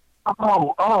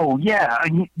 Oh, yeah.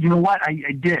 You know what? I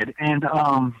did, and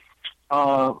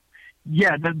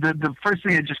yeah. The first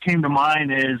thing that just came to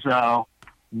mind is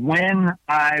when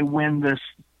I win this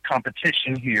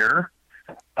competition here,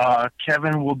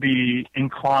 Kevin will be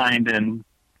inclined and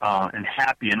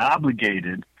happy and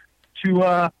obligated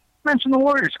to mention the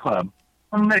Warriors Club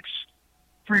on the next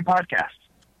 3 podcasts.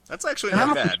 That's actually And I'm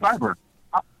not a bad. subscriber.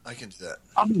 I can do that.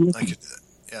 I'll be I listening. can do that.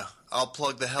 Yeah. I'll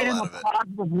plug the hell in out a of it.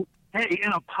 positive, hey,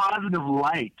 in a positive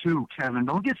light too, Kevin.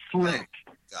 Don't get slick.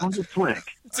 Don't Gotcha. get slick.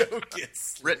 Don't get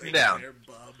Written slick down. there,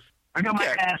 bub. I got my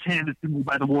Okay. ass handed to me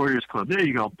by the Warriors Club. There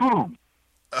you go. Boom.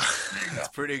 That's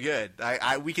pretty good.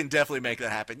 We can definitely make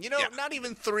that happen. Yeah. Not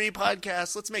even 3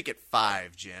 podcasts. Let's make it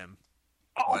 5, Jim.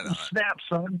 Why Oh, not? snap,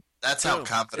 son. That's how Boom.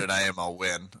 confident I am I'll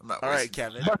win. I'm not All right, wasting-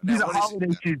 Kevin. Must be Now, the what is,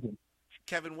 holiday season.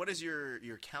 Kevin, what is your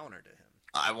counter to him?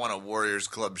 I want a Warriors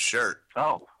Club shirt.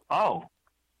 Oh.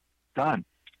 Done.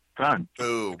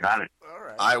 Boom. Got it. All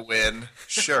right. I win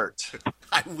shirt.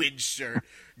 I win shirt.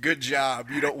 Good job.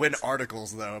 You don't win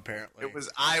articles, though, apparently. It was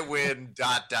I win ...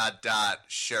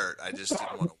 shirt. I just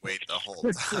didn't want to wait the whole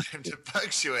time to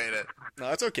punctuate it. No,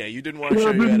 that's okay. You didn't want to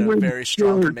show you had a very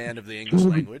strong command of the English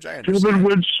language. I understand. Kevin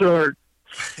Wood shirt.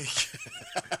 I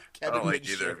Kevin don't like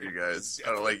Win either shirt. of you guys.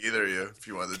 I don't like either of you, if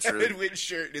you want the Kevin truth. Win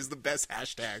shirt is the best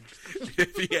hashtag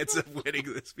if he ends up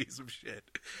winning this piece of shit.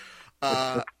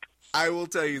 I will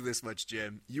tell you this much,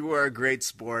 Jim. You are a great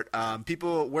sport.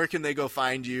 People, where can they go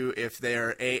find you if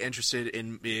they're interested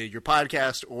in your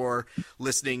podcast or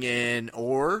listening in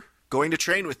or going to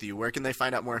train with you? Where can they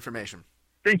find out more information?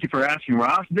 Thank you for asking,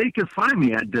 Ross. They can find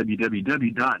me at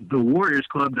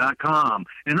www.thewarriorsclub.com.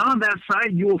 And on that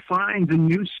site, you will find the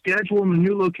new schedule and the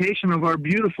new location of our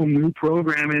beautiful new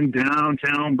program in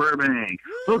downtown Burbank,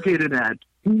 located at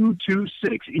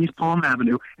 226 East Palm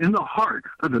Avenue in the heart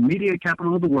of the media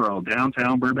capital of the world,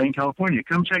 downtown Burbank, California.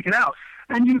 Come check it out.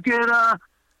 And you can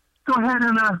go ahead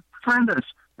and friend us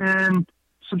and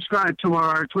subscribe to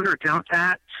our Twitter account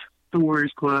at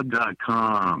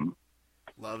thewarriorsclub.com.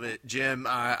 Love it. Jim,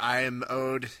 I am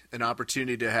owed an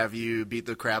opportunity to have you beat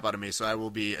the crap out of me, so I will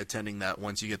be attending that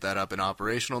once you get that up and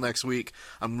operational next week.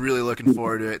 I'm really looking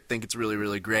forward to it. Think it's really,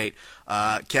 really great.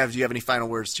 Kev, do you have any final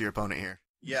words to your opponent here?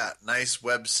 Yeah, nice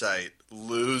website.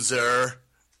 Loser.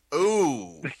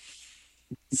 Ooh.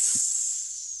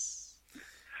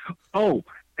 Oh,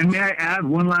 and may I add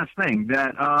one last thing,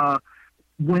 that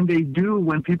when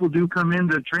people do come in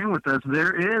to train with us,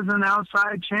 there is an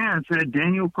outside chance that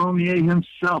Daniel Cormier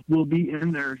himself will be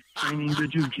in there training the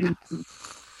jiu-jitsu.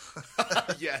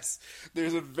 Yes,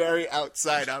 there's a very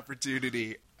outside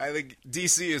opportunity. I think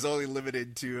DC is only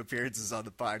limited to appearances on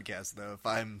the podcast, though, if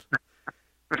I'm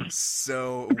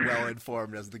so well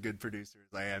informed as the good producer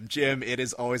as I am. Jim, it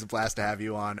is always a blast to have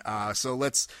you on. So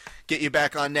let's get you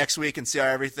back on next week and see how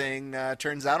everything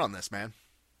turns out on this, man.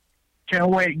 Can't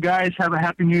wait, guys. Have a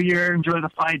happy new year. Enjoy the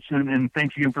fights, and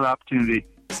thanks again for the opportunity.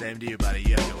 Same to you, buddy.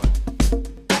 You have a good one.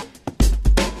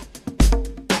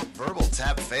 Verbal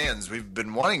Tap fans, we've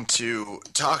been wanting to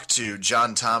talk to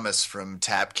John Thomas from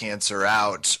Tap Cancer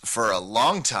Out for a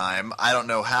long time. I don't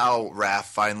know how Raph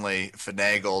finally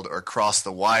finagled or crossed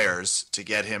the wires to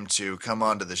get him to come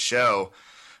onto the show.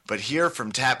 But here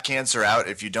from Tap Cancer Out,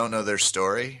 if you don't know their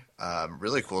story,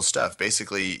 really cool stuff.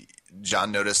 Basically,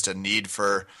 John noticed a need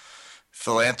for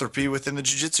philanthropy within the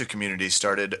jiu-jitsu community,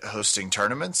 started hosting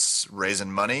tournaments, raising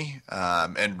money,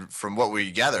 and from what we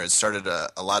gather, it started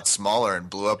a lot smaller and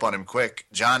blew up on him quick.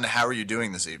 John, how are you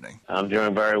doing this evening? I'm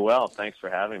doing very well. Thanks for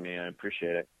having me. I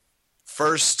appreciate it.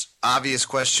 First, obvious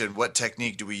question, what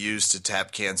technique do we use to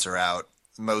tap cancer out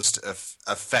most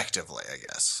effectively, I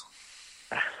guess?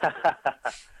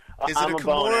 Is it I'm a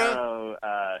bow and arrow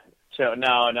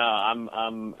no,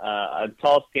 I'm a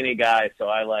tall, skinny guy, so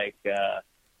I like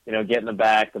get in the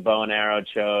back, the bow and arrow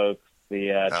chokes,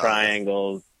 the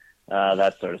triangles,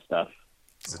 that sort of stuff.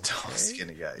 He's a tall,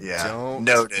 skinny guy. Yeah, Don't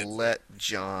noted. let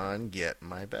John get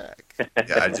my back.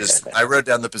 Yeah, I wrote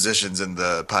down the positions in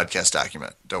the podcast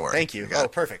document. Don't worry. Thank you. I got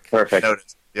it. Perfect. Noted.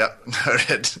 Yep,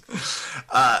 noted.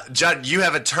 John, you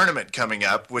have a tournament coming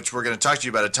up, which we're going to talk to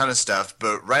you about a ton of stuff,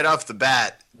 but right off the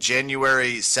bat,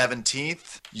 January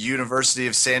 17th, University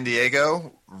of San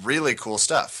Diego, really cool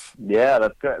stuff. Yeah,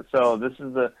 that's good. So this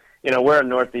is we're a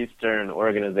Northeastern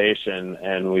organization,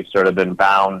 and we've sort of been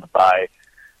bound by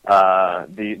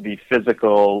the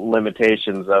physical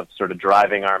limitations of sort of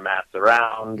driving our mats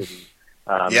around.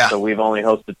 And, So we've only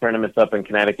hosted tournaments up in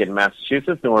Connecticut and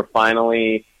Massachusetts, and we're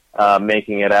finally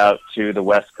making it out to the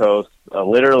West Coast,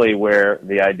 literally where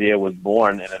the idea was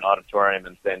born, in an auditorium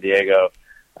in San Diego.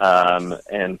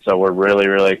 And so we're really,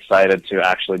 really excited to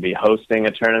actually be hosting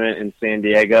a tournament in San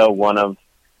Diego, one of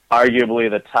arguably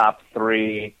the top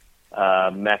three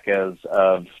meccas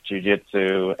of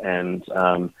jiu-jitsu. And,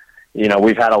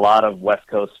 we've had a lot of West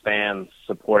Coast fans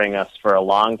supporting us for a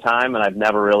long time, and I've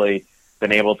never really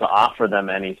been able to offer them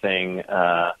anything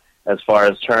as far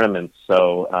as tournaments.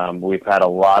 So we've had a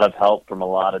lot of help from a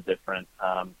lot of different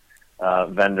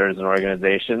vendors and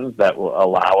organizations that will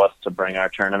allow us to bring our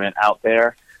tournament out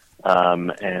there.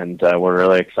 And we're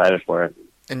really excited for it.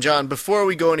 And John, before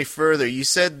we go any further, you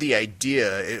said the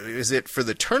idea, is it for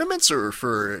the tournaments or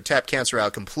for Tap Cancer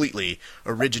Out completely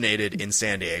originated in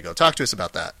San Diego? Talk to us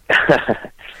about that.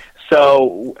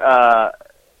 So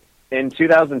in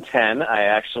 2010, I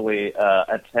actually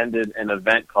attended an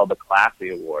event called the Classy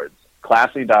Awards.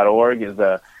 Classy.org is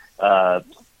a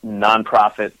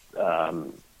nonprofit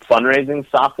fundraising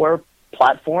software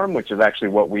platform, which is actually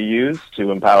what we use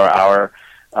to empower our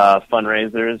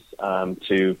fundraisers.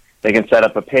 They can set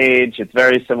up a page. It's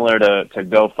very similar to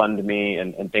GoFundMe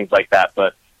and things like that,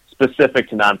 but specific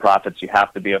to nonprofits, you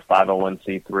have to be a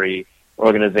 501c3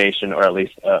 organization, or at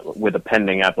least with a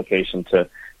pending application to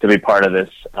be part of this.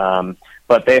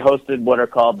 But they hosted what are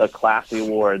called the Classy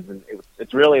Awards, and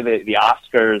it's really the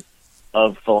Oscars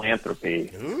of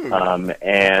philanthropy.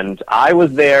 And I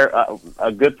was there.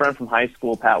 A good friend from high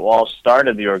school, Pat Walsh,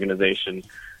 started the organization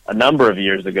a number of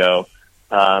years ago.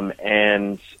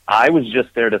 And I was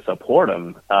just there to support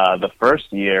him the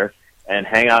first year and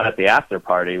hang out at the after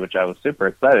party, which I was super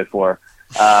excited for.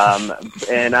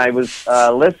 And I was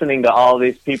listening to all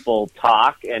these people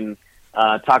talk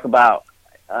about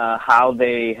how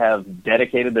they have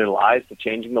dedicated their lives to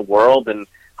changing the world, and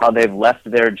how they've left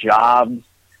their jobs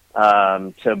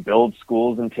to build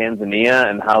schools in Tanzania,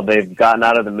 and how they've gotten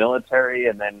out of the military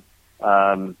and then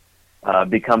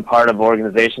become part of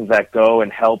organizations that go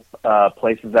and help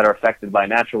places that are affected by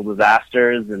natural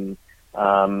disasters, and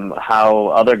how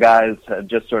other guys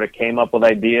just sort of came up with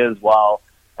ideas while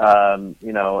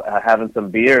having some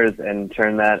beers and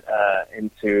turn that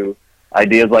into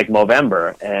ideas like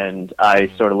Movember. And I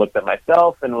sort of looked at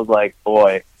myself and was like,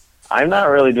 boy, I'm not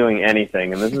really doing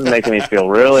anything, and this is making me feel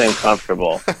really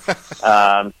uncomfortable.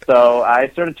 So I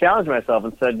sort of challenged myself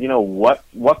and said,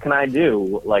 what can I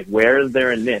do? Like, where is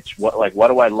there a niche? What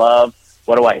do I love?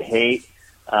 What do I hate?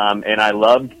 And I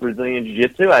loved Brazilian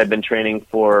Jiu-Jitsu. I had been training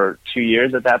for 2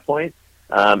 years at that point,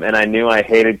 and I knew I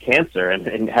hated cancer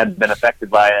and had been affected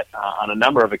by it on a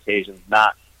number of occasions,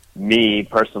 not me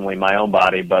personally, my own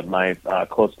body, but my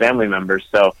close family members.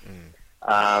 So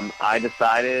I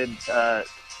decided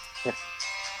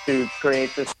to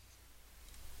create this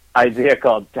idea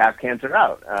called Tap Cancer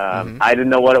Out. I didn't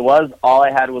know what it was. All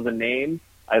I had was a name.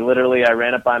 I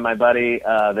ran it by my buddy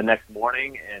the next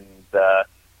morning and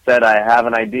said, I have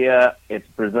an idea. It's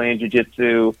Brazilian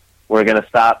Jiu-Jitsu. We're going to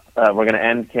stop. We're going to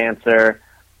end cancer.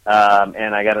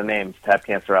 And I got a name, Tap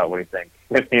Cancer Out. What do you think?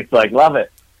 He's like, love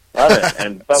it.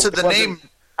 And so the name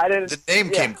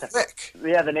came quick.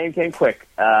 Yeah, the name came quick,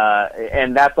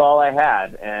 and that's all I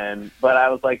had. But I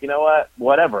was like, you know what?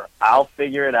 Whatever. I'll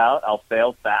figure it out. I'll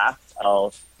fail fast.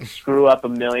 I'll screw up a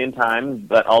million times,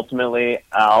 but ultimately,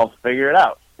 I'll figure it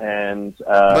out. And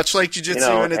much like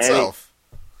jiu-jitsu in itself.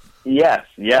 Yes.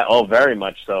 Yeah. Oh, very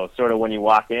much so. Sort of when you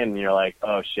walk in, and you're like,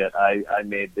 oh shit, I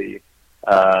made the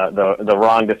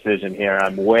wrong decision here.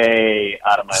 I'm way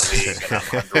out of my league, and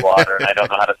I'm underwater, and I don't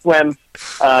know how to swim.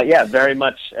 Very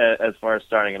much as far as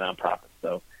starting a nonprofit.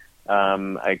 So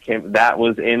that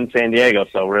was in San Diego,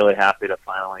 so really happy to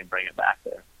finally bring it back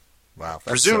there. Wow.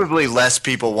 Presumably less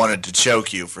people wanted to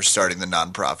choke you for starting the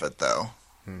nonprofit, though.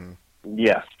 Mm-hmm.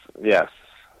 Yes.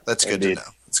 That's good to know.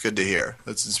 It's good to hear.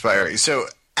 That's inspiring. So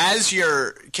as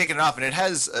you're kicking it off, and it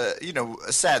has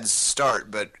a sad start,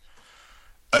 but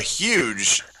a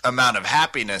huge amount of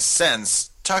happiness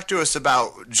since. Talk to us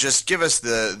about, just give us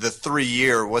the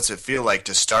 3-year, what's it feel like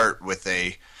to start with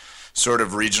a sort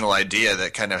of regional idea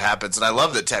that kind of happens. And I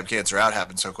love that Tap Cancer Out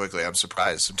happened so quickly. I'm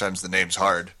surprised. Sometimes the name's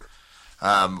hard.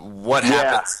 What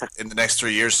happens in the next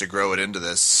 3 years to grow it into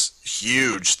this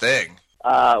huge thing?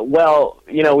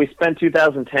 We spent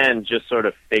 2010 just sort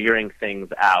of figuring things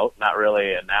out, not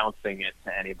really announcing it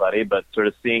to anybody, but sort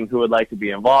of seeing who would like to be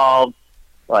involved,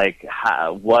 like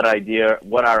what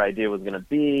our idea was going to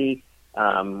be.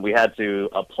 We had to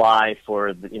apply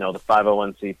for the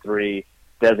 501c3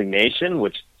 designation,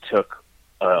 which took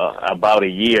about a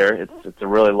year. It's a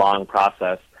really long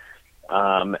process,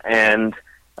 and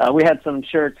we had some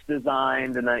shirts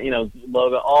designed and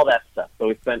logo, all that stuff. So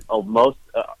we spent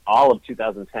all of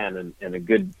 2010 and a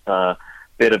good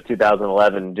bit of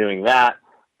 2011 doing that.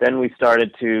 Then we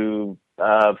started to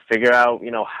figure out,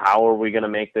 how are we going to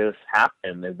make this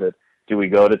happen? Do we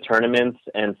go to tournaments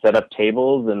and set up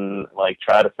tables and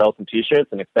try to sell some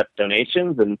T-shirts and accept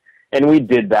donations? And we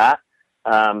did that,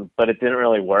 but it didn't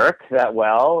really work that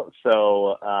well.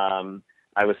 So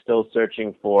I was still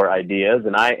searching for ideas,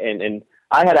 and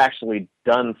I had actually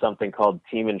done something called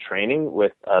Team in Training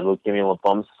with Leukemia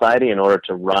Lymphoma Society in order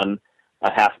to run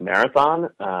a half marathon,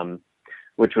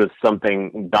 which was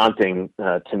something daunting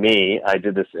to me. I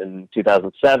did this in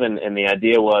 2007, and the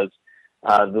idea was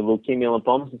the Leukemia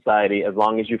Lymphoma Society, as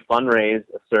long as you fundraise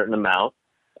a certain amount,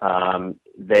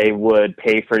 they would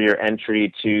pay for your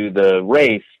entry to the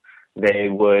race. They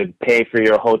would pay for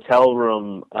your hotel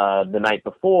room the night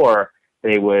before.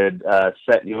 They would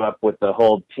set you up with the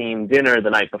whole team dinner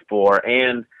the night before,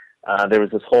 and there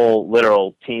was this whole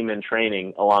literal team in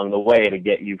training along the way to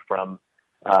get you from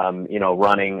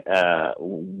running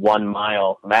 1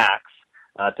 mile max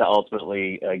to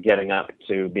ultimately getting up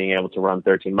to being able to run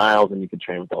 13 miles, and you could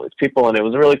train with all these people. And it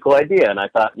was a really cool idea. And I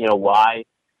thought, why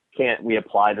can't we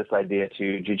apply this idea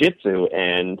to jiu-jitsu,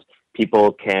 and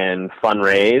people can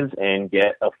fundraise and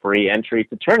get a free entry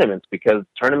to tournaments, because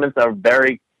tournaments are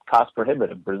very cost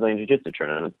prohibitive. Brazilian jiu-jitsu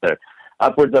tournaments, they're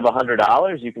upwards of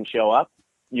 $100. You can show up,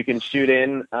 you can shoot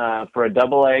in for a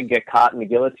double leg, get caught in the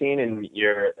guillotine, and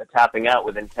you're tapping out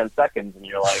within 10 seconds, and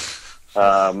you're like,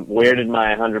 where did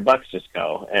my $100 just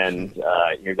go? And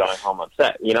you're going home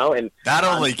upset, and not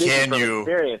only can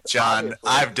you, John,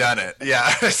 I've done it. Yeah.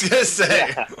 I was gonna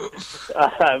say.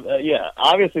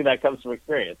 Obviously that comes from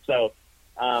experience. So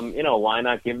why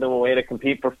not give them a way to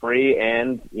compete for free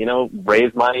and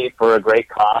raise money for a great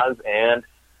cause and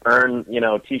earn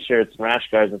T-shirts and rash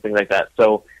guards and things like that.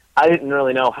 So I didn't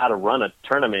really know how to run a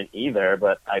tournament either,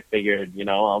 but I figured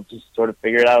I'll just sort of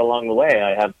figure it out along the way.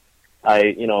 I have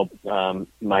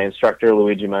My instructor,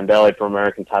 Luigi Mandelli from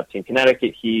American Top Team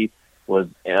Connecticut, he was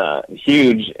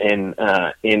huge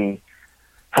in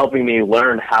helping me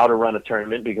learn how to run a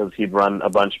tournament because he'd run a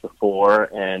bunch before,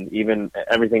 and even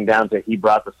everything down to he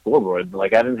brought the scoreboard.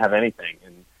 Like, I didn't have anything,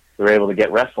 and we were able to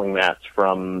get wrestling mats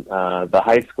from the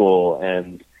high school,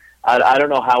 and I don't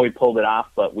know how we pulled it off,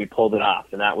 but we pulled it off,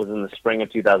 and that was in the spring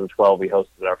of 2012. We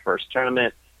hosted our first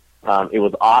tournament. It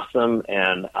was awesome,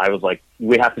 and I was like,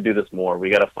 we have to do this more. We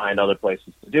got to find other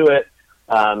places to do it.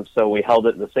 So we held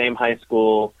it in the same high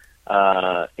school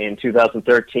in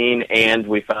 2013, and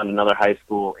we found another high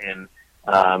school in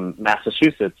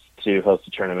Massachusetts to host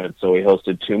a tournament. So we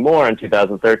hosted two more in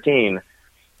 2013.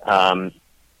 And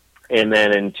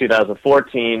then in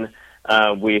 2014,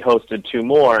 we hosted two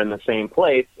more in the same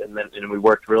place, and we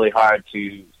worked really hard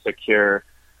to secure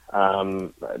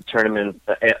a tournament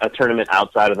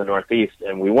outside of the Northeast,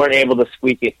 and we weren't able to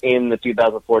squeak it in the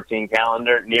 2014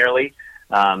 calendar nearly.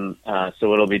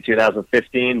 So it'll be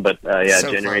 2015, but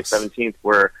so January 17th,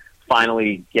 we're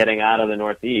finally getting out of the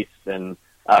Northeast, and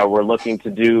we're looking to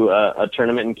do a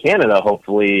tournament in Canada,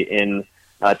 hopefully in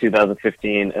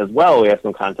 2015 as well. We have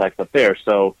some contacts up there,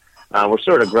 so we're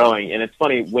sort of growing. And it's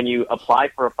funny, when you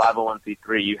apply for a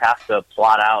 501c3, you have to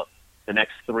plot out the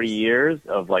next 3 years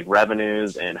of like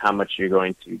revenues and how much you're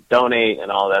going to donate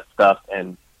and all that stuff.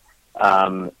 And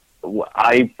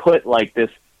I put like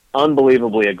this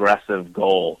unbelievably aggressive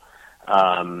goal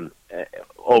over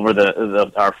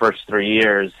our first 3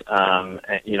 years. And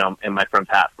my friend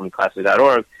Pat from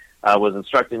Classy.org was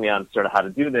instructing me on sort of how to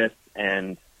do this.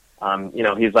 And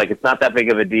he's like, it's not that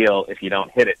big of a deal if you don't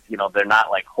hit it. They're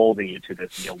not like holding you to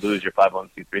this, and you'll lose your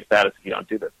 501c3 status if you don't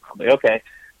do this. I'm like, okay.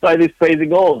 So I had these crazy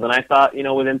goals, and I thought,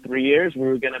 within 3 years we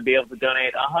were going to be able to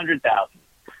donate 100,000,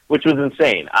 which was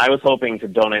insane. I was hoping to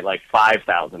donate like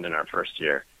 5,000 in our first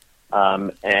year.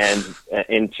 And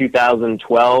in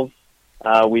 2012,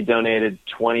 we donated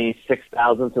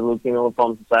 26,000 to the Leukemia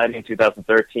Lymphoma Society. In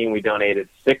 2013, we donated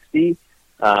 60,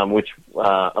 which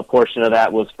a portion of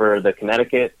that was for the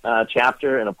Connecticut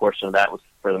chapter, and a portion of that was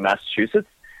for the Massachusetts,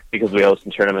 because we host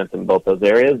tournaments in both those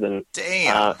areas. And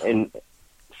in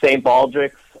St.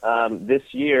 Baldrick's, this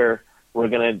year we're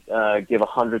going to give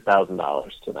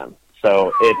 $100,000 to them.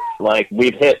 So it's like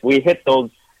we hit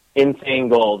those insane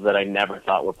goals that I never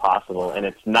thought were possible, and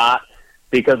it's not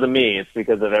because of me. It's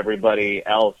because of everybody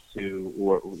else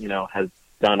who has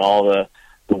done all the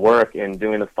work in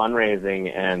doing the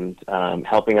fundraising and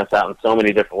helping us out in so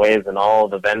many different ways. And all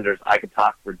the vendors, I could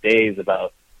talk for days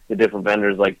about the different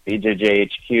vendors like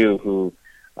BJJHQ who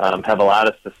have allowed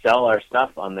us to sell our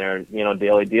stuff on their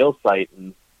daily deals site,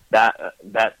 and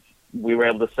that we were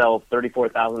able to sell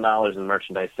 $34,000 in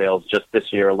merchandise sales just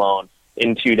this year alone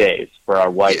in 2 days for our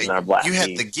white and our black. You had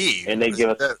team. the gi, and they give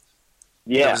us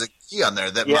there was a gi on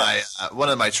there that my one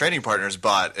of my training partners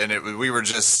bought, and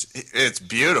it's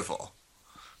beautiful.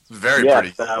 Very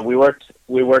pretty.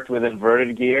 We worked with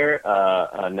Inverted Gear.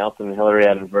 Nelson and Hillary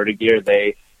at Inverted Gear.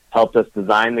 They helped us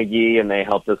design the gi, and they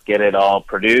helped us get it all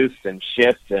produced and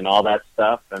shipped and all that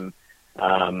stuff. And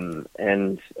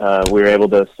we were able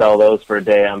to sell those for a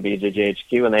day on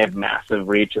BJJHQ, and they have massive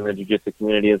reach in the jiu-jitsu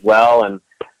community as well. And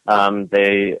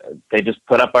they just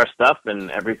put up our stuff,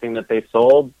 and everything that they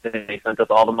sold, they sent us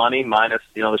all the money minus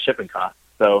the shipping costs.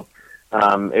 So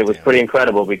it was pretty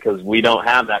incredible, because we don't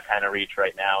have that kind of reach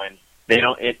right now, and they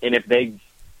don't. And if they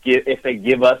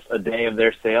give us a day of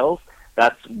their sales,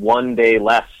 that's 1 day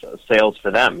less sales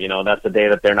for them. That's a day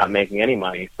that they're not making any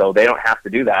money, so they don't have to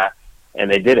do that, and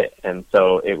they did it. And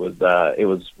so it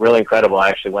was really incredible. I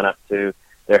actually went up to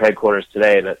their headquarters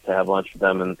today to have lunch with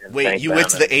them. And wait, you went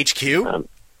to the HQ?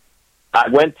 I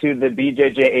went to the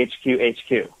BJJHQ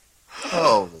HQ.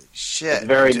 Holy shit! It's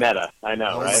very meta, I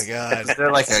know, right? Oh my god! Is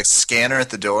there like a scanner at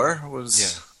the door?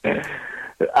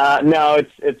 No,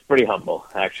 it's pretty humble,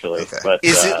 actually. Okay. But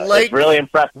is it like it's really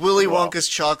impressive? Willy Wonka's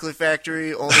Chocolate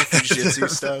Factory, only for jiu-jitsu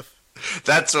stuff?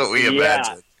 That's what we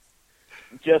imagined.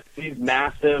 Just these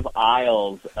massive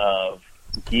aisles of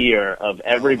gear of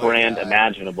every brand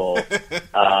imaginable.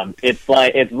 It's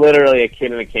literally a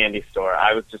kid in a candy store.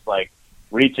 I was just like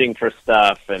reaching for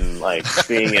stuff and like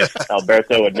seeing if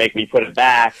Alberto would make me put it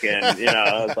back, and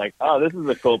I was like, oh, this is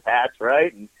a cool patch,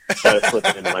 right? And I was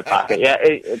slipping into my pocket. Yeah,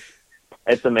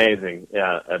 it's amazing.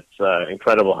 Yeah, it's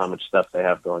incredible how much stuff they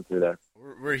have going through there.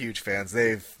 We're huge fans.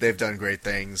 They've done great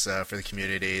things for the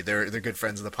community. They're good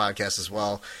friends of the podcast as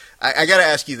well. I got to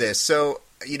ask you this. So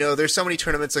there's so many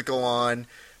tournaments that go on.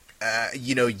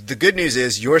 The good news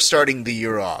is you're starting the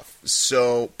year off.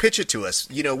 So pitch it to us.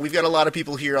 We've got a lot of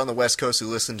people here on the West Coast who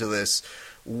listen to this.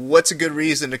 What's a good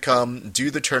reason to come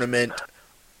do the tournament?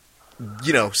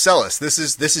 sell us. This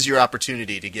is your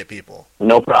opportunity to get people.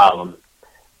 No problem.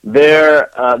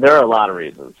 There are a lot of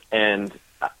reasons, and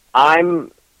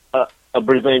I'm a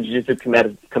Brazilian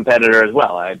Jiu-Jitsu competitor as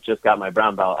well. I just got my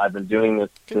brown belt. I've been doing this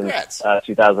Congrats. since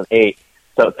 2008.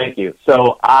 So thank you.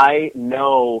 So I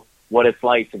know what it's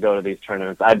like to go to these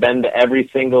tournaments. I've been to every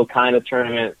single kind of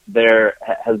tournament there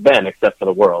has been, except for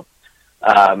the World.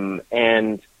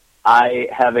 And I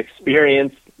have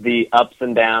experienced the ups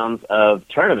and downs of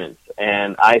tournaments.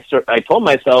 And I told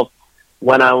myself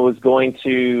when I was going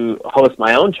to host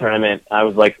my own tournament, I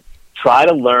was like, try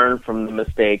to learn from the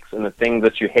mistakes and the things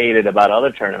that you hated about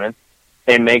other tournaments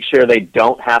and make sure they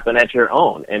don't happen at your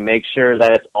own, and make sure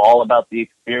that it's all about the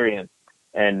experience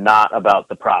and not about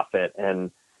the profit.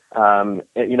 And,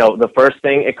 the first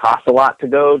thing, it costs a lot to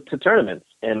go to tournaments.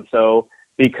 And so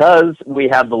because we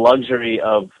have the luxury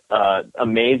of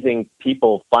amazing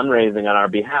people fundraising on our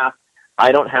behalf,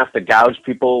 I don't have to gouge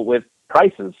people with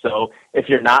prices. So if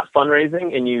you're not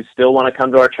fundraising and you still want to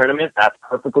come to our tournament, that's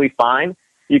perfectly fine.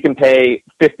 You can pay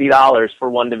 $50 for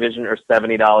one division or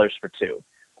 $70 for two,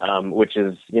 which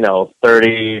is, $30,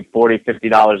 $40,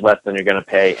 $50 less than you're going to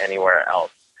pay anywhere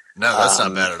else. No, that's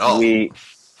not bad at all. We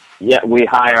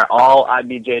hire all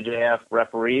IBJJF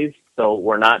referees, so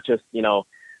we're not just,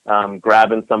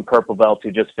 grabbing some purple belt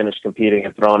who just finished competing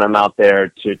and throwing him out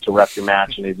there to ref your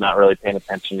match, and he's not really paying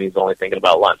attention. He's only thinking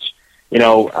about lunch.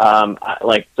 Because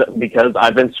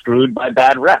I've been screwed by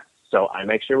bad refs, so I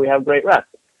make sure we have great refs.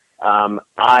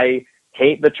 I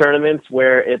hate the tournaments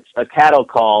where it's a cattle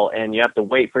call and you have to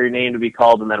wait for your name to be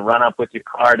called and then run up with your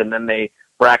card, and then they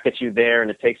bracket you there and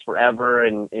it takes forever,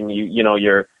 and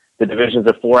the divisions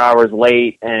are 4 hours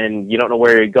late and you don't know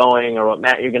where you're going or what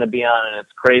mat you're going to be on, and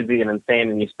it's crazy and insane,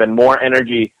 and you spend more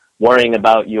energy worrying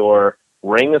about your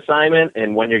ring assignment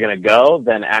and when you're going to go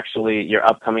than actually your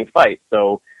upcoming fight.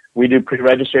 So we do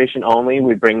pre-registration only.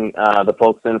 We bring the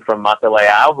folks in from Mata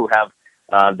Leao who have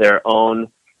their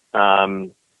own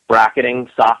bracketing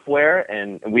software,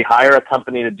 and we hire a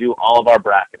company to do all of our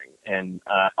bracketing, and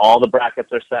all the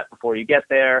brackets are set before you get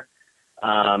there,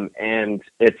 and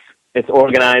it's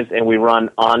organized, and we run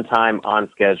on time, on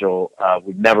schedule.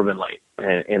 We've never been late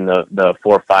in the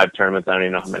 4 or 5 tournaments. I don't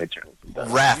even know how many tournaments we've done.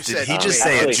 Raph, did he just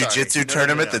say a jiu-jitsu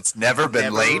tournament that's never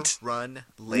been late? Run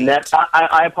late.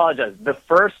 I apologize. The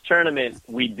first tournament,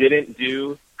 we didn't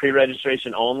do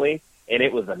pre-registration only, and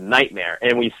it was a nightmare.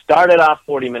 And we started off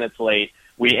 40 minutes late.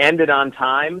 We ended on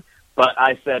time, but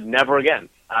I said never again.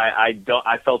 I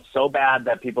felt so bad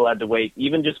that people had to wait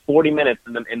even just 40 minutes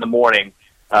in the morning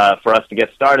for us to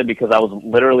get started, because I was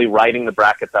literally writing the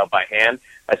brackets out by hand.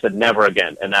 I said never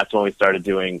again, and that's when we started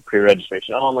doing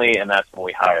pre-registration only, and that's when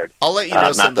we hired. I'll let you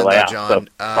know something, though, John.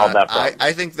 So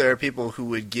I think there are people who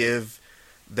would give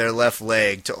their left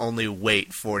leg to only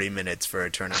wait 40 minutes for a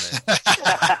tournament.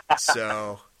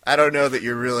 So I don't know that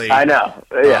you're really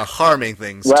harming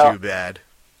things too bad.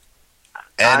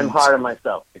 I'm hard on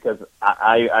myself because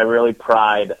I really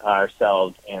pride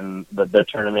ourselves in the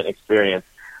tournament experience.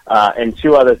 And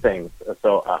 2 other things,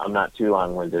 so I'm not too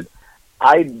long-winded.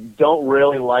 I don't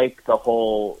really like the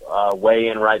whole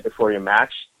weigh-in right before your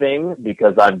match thing,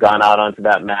 because I've gone out onto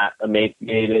that mat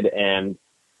emaciated and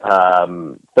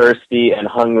thirsty and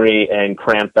hungry and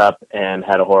cramped up and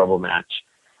had a horrible match.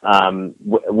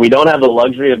 We don't have the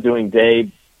luxury of doing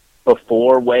day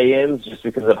before weigh-ins just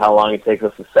because of how long it takes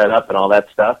us to set up and all that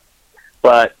stuff.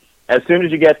 But as soon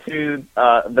as you get to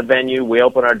the venue, we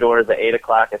open our doors at 8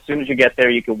 o'clock. As soon as you get there,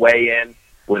 you can weigh in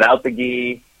without the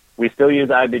gi. We still use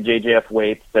IBJJF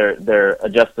weights. They're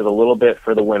adjusted a little bit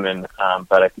for the women,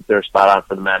 but I think they're spot on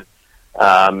for the men.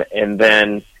 And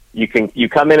then you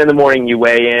come in the morning, you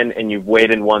weigh in, and you've weighed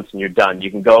in once, and you're done.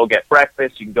 You can go get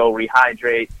breakfast. You can go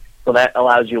rehydrate. So that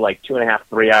allows you like 2.5,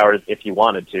 3 hours if you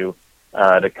wanted to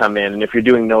come in. And if you're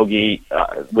doing no-gi,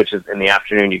 which is in the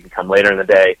afternoon, you can come later in the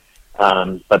day.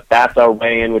 But that's our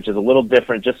weigh-in, which is a little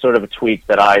different, just sort of a tweak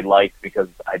that I like, because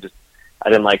I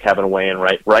didn't like having a weigh-in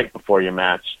right before your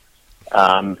match.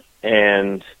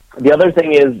 And the other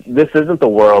thing is, this isn't the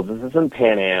World. This isn't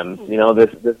Pan Am's.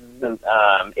 This isn't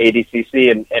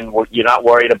ADCC, and you're not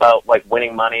worried about like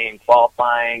winning money and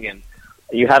qualifying, and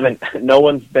no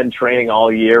one's been training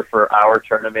all year for our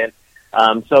tournament.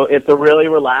 So it's a really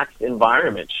relaxed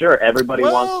environment. Sure, everybody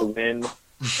wants to win.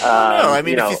 I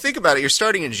mean, if you think about it, you're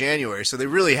starting in January, so they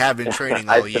really have been training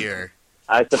all year.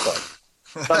 I suppose.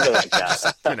 Something like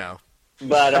that.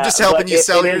 But I'm just helping you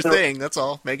sell your thing, that's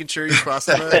all. Making sure you're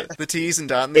crossing the T's and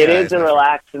dotting the I's. It is a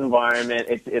relaxed environment.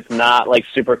 It's not like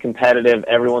super competitive.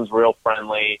 Everyone's real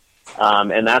friendly.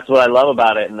 And that's what I love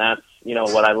about it. And that's,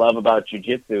 what I love about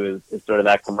jiu-jitsu is sort of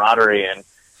that camaraderie. And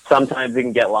sometimes it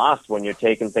can get lost when you're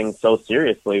taking things so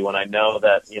seriously. When I know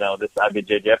that this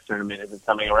IBJJF tournament isn't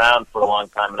coming around for a long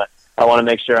time, and I want to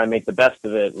make sure I make the best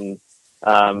of it. And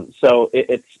so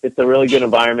it's a really good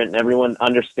environment, and everyone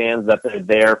understands that they're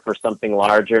there for something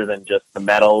larger than just the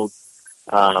medals,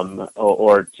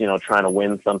 or trying to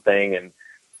win something.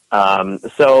 And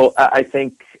so I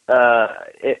think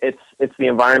it's the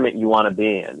environment you want to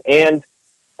be in. And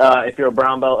if you're a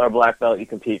brown belt or a black belt, you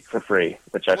compete for free,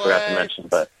 which I forgot to mention,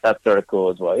 but that's sort of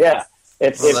cool as well. Yeah.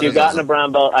 If you've gotten a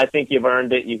brown belt, I think you've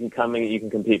earned it. You can come in, you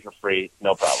can compete for free,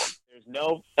 no problem.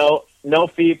 There's no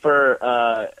fee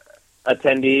for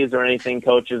attendees or anything,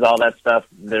 coaches, all that stuff.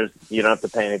 You don't have to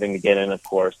pay anything to get in, of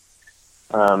course.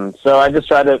 So I just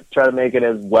try to make it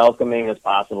as welcoming as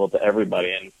possible to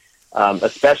everybody, and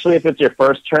especially if it's your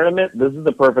first tournament, this is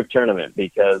the perfect tournament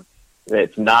because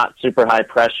it's not super high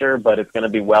pressure, but it's going to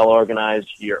be well organized.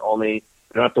 You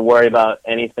don't have to worry about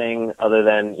anything other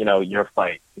than your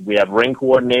fight. We have ring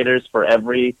coordinators for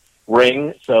every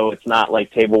ring, so it's not like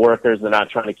table workers. They're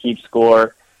not trying to keep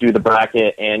score, do the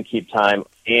bracket, and keep time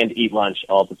and eat lunch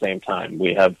all at the same time.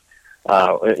 We have,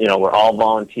 we're all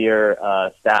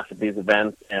volunteer staff at these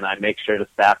events, and I make sure to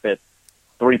staff it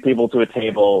 3 people to a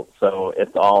table, so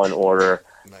it's all in order.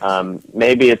 Nice.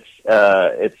 Maybe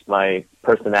it's my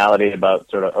personality about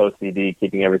sort of OCD,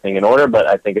 keeping everything in order, but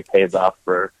I think it pays off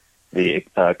for the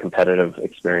competitive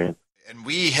experience. And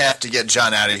we have to get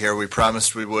John out of here. We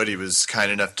promised we would. He was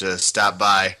kind enough to stop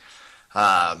by.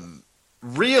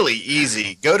 Really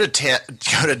easy. Go to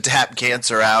Tap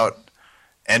Cancer Out.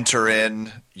 Enter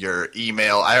in your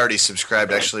email. I already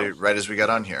subscribed actually right as we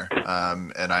got on here,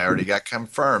 and I already got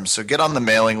confirmed. So get on the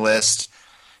mailing list.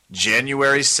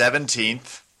 January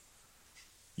 17th,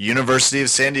 University of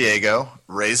San Diego.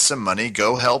 Raise some money.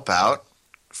 Go help out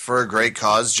for a great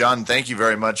cause. John, thank you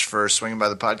very much for swinging by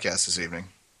the podcast this evening.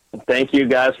 Thank you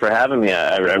guys for having me.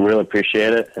 I really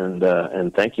appreciate it,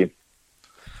 and thank you.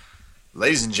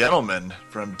 Ladies and gentlemen,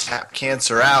 from Tap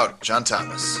Cancer Out, John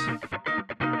Thomas.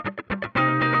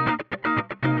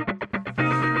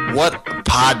 What a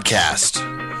podcast.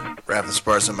 Rapid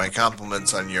Sparse, my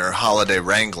compliments on your holiday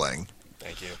wrangling.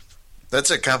 Thank you. That's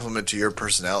a compliment to your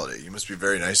personality. You must be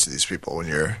very nice to these people when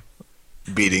you're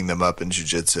beating them up in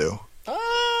jiu-jitsu.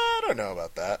 I don't know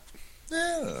about that.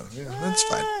 Yeah, that's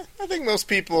fine. I think most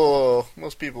people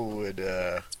would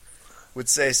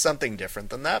say something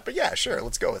different than that, but yeah, sure,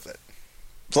 let's go with it.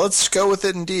 Let's go with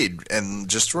it indeed. And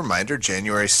just a reminder,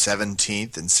 January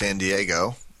 17th in San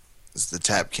Diego is the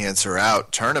Tap Cancer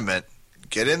Out tournament.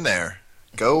 Get in there.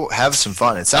 Go have some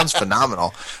fun. It sounds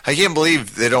phenomenal. I can't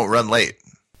believe they don't run late.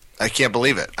 I can't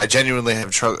believe it. I genuinely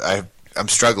have I'm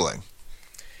struggling.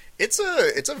 It's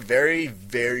a very,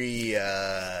 very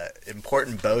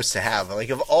important boast to have. Like,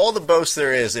 of all the boasts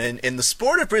there is in the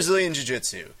sport of Brazilian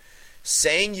Jiu-Jitsu,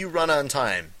 saying you run on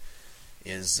time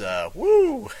is,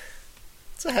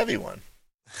 it's a heavy one.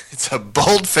 It's a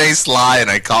bold-faced lie,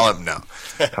 and I call him no.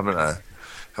 I'm gonna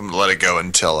let it go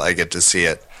until I get to see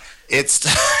it. It's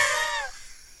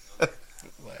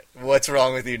What's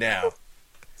wrong with you now?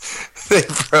 They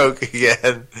broke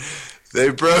again. They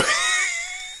broke.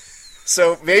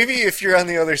 So maybe if you're on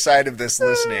the other side of this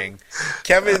listening,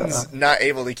 Kevin's not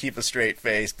able to keep a straight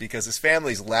face because his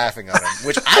family's laughing at him,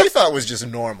 which I thought was just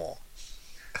normal.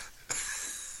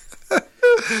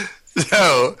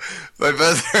 No, my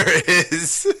mother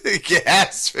is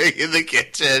gasping in the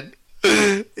kitchen.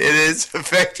 It is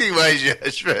affecting my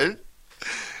judgment,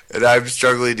 and I'm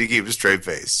struggling to keep a straid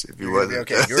face. If you want,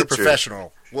 okay, you're a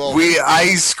professional. Well,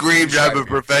 I screamed, "I'm a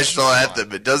professional" at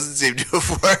them. It doesn't seem to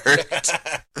have worked.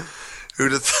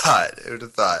 Who'd have thought? Who'd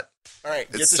have thought? All right,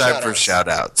 it's time for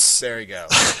shout-outs. There you go.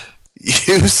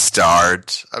 You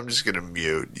start. I'm just going to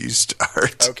mute. You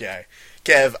start. Okay.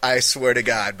 Kev, I swear to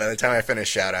God, by the time I finish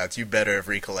shout-outs, you better have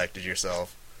recollected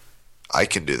yourself. I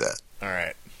can do that. All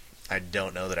right. I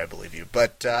don't know that I believe you.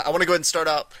 But I want to go ahead and start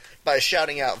out by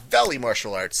shouting out Valley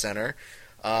Martial Arts Center.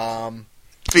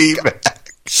 Feedback.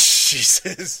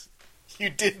 Jesus. You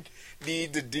didn't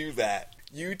need to do that.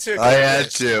 You took I had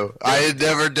to. I had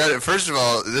never done it. First of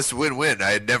all, this win-win. I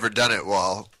had never done it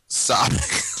while sobbing.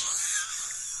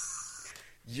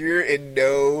 You're in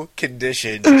no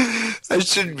condition. I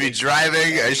shouldn't be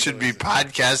driving. I should be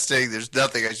podcasting. There's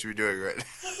nothing I should be doing right now.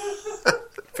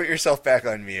 Put yourself back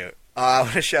on mute. I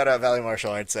want to shout out Valley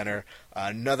Martial Arts Center.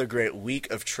 Another great week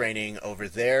of training over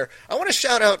there. I want to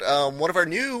shout out one of our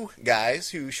new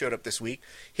guys who showed up this week.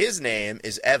 His name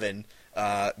is Evan.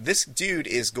 This dude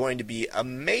is going to be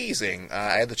amazing.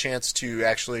 I had the chance to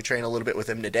actually train a little bit with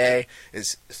him today.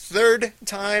 His third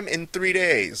time in 3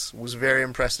 days. Was very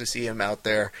impressed to see him out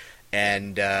there.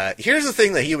 And here's the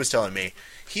thing that he was telling me.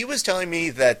 He was telling me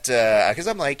that, because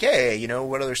I'm like, hey, you know,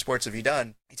 what other sports have you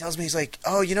done? He tells me, he's like,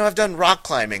 oh, you know, I've done rock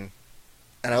climbing.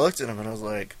 And I looked at him and I was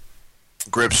like,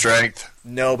 Grip strength.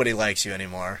 nobody likes you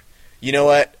anymore. You know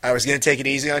what? I was going to take it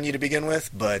easy on you to begin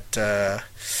with, but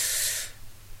if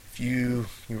you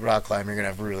rock climb, you're going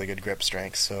to have really good grip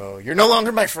strength, so you're no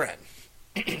longer my friend.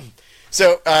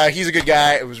 So he's a good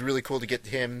guy. It was really cool to get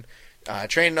him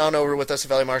training on over with us at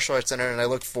Valley Martial Arts Center, and I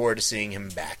look forward to seeing him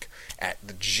back at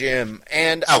the gym.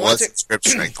 And How was it? Grip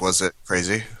strength? Was it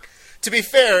crazy? To be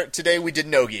fair, today we did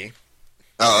no-gi.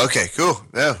 Oh, okay, cool.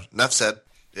 No, enough said.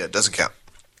 Yeah, it doesn't count.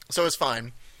 So it's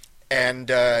fine. And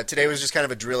today was just kind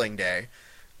of a drilling day.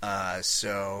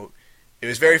 So it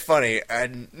was very funny.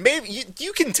 And maybe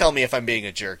you can tell me if I'm being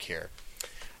a jerk here.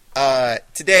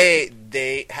 Today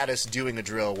they had us doing a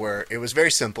drill where it was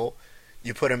very simple.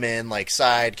 You put them in like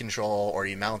side control, or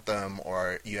you mount them,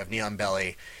 or you have knee on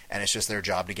belly, and it's just their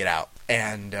job to get out.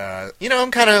 And,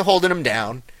 I'm kind of holding them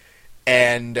down.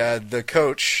 And the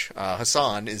coach,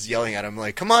 Hassan, is yelling at him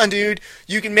like, come on, dude,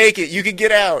 you can make it, you can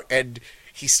get out. And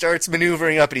he starts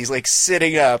maneuvering up, and he's like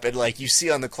sitting up, and like you see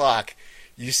on the clock,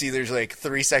 you see there's like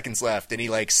 3 seconds left, and he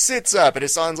like sits up, and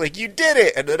Hassan's like, you did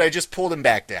it. And then I just pulled him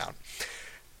back down.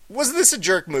 Was this a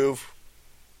jerk move?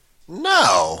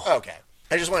 No. Okay.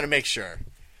 I just wanted to make sure.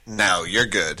 No, you're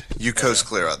good. You coast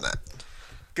clear on that.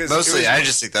 'Cause Mostly, I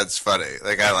just think that's funny.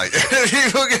 Like, I like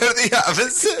people go the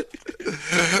opposite.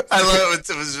 I love it when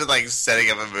someone's been, like, setting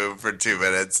up a move for 2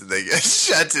 minutes and they get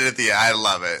shut in at the end. I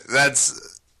love it.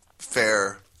 That's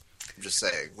fair. I'm just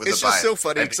saying. It's just so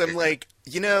funny because I'm like,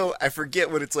 I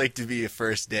forget what it's like to be a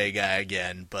first day guy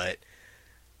again, but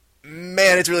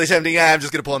man, it's really tempting. I'm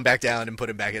just going to pull him back down and put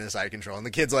him back in the side control. And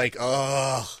the kid's like,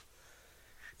 oh.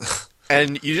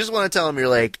 And you just want to tell him, you're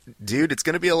like, dude, it's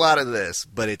going to be a lot of this,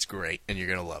 but it's great, and you're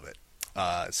going to love it.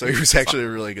 So he was actually a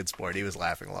really good sport. He was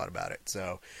laughing a lot about it.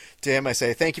 So to him, I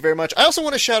say thank you very much. I also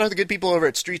want to shout out the good people over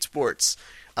at Street Sports.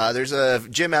 There's a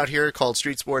gym out here called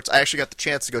Street Sports. I actually got the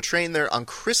chance to go train there on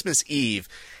Christmas Eve,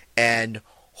 and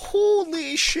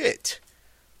holy shit,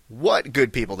 what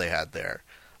good people they had there.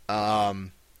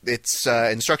 It's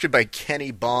instructed by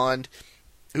Kenny Bond,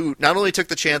 who not only took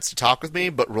the chance to talk with me,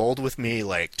 but rolled with me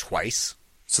like twice.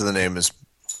 So the name is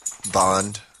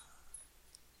Bond?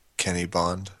 Kenny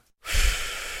Bond?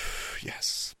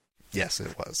 Yes. Yes,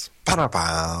 it was.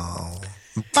 Ba-da-bow.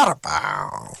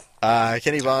 Ba-da-bow.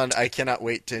 Kenny Bond, I cannot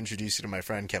wait to introduce you to my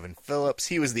friend Kevin Phillips.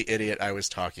 He was the idiot I was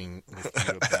talking with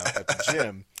you about at the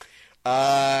gym.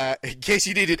 In case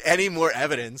you needed any more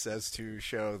evidence as to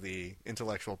show the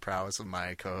intellectual prowess of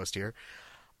my co-host here.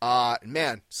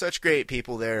 Man, such great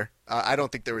people there. I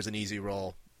don't think there was an easy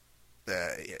role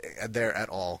there at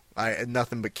all.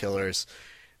 Nothing but killers.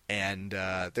 And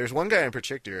there's one guy in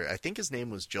particular, I think his name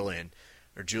was Julian.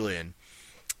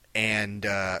 And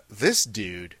this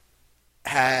dude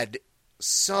had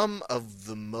some of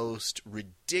the most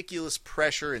ridiculous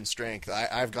pressure and strength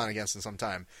I've gone against in some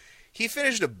time. He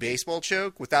finished a baseball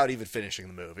choke without even finishing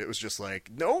the move. It was just like,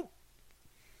 nope.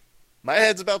 My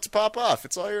head's about to pop off.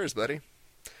 It's all yours, buddy.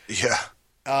 Yeah.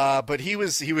 But he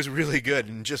was really good,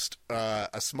 and just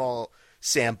a small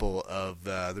sample of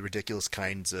the ridiculous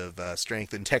kinds of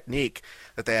strength and technique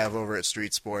that they have over at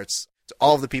Street Sports. To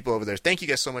all of the people over there, thank you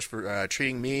guys so much for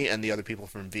treating me and the other people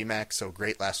from VMAX so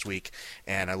great last week,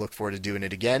 and I look forward to doing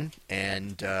it again.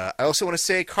 And I also want to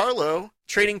say, Carlo,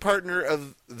 training partner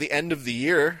of the end of the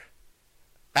year,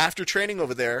 after training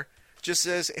over there, just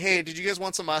says, hey, did you guys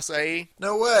want some acai?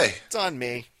 No way. It's on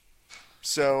me.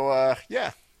 So,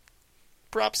 yeah.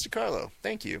 Props to Carlo.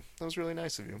 Thank you. That was really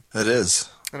nice of you. It is.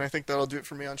 And I think that'll do it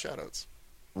for me on shoutouts.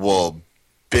 Well,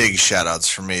 big shout-outs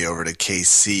for me over to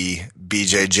KC,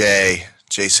 BJJ,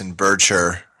 Jason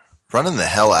Bircher, running the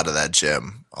hell out of that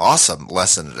gym. Awesome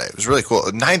lesson today. It was really cool.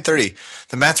 At 9:30,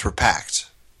 the mats were packed,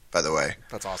 by the way.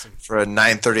 That's awesome. For a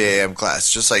 9:30 a.m.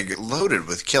 class, just like loaded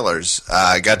with killers.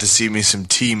 I got to see me some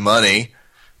T-Money,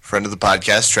 friend of the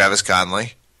podcast, Travis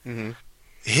Conley. Mm-hmm.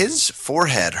 His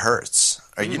forehead hurts.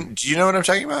 Do you know what I'm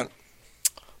talking about?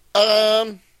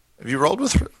 Have you rolled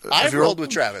with? I've rolled with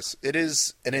Travis. It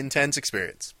is an intense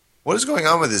experience. What is going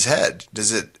on with his head?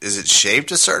 Is it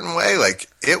shaped a certain way? Like,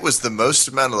 it was the most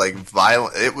amount of like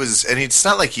violent. It was, and it's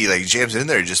not like he like jams it in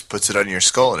there. He just puts it on your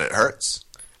skull and it hurts.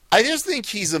 I just think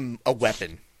he's a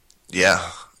weapon.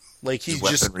 Yeah, like he's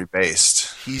weaponry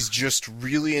based. He's just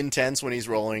really intense when he's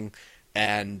rolling,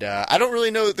 and I don't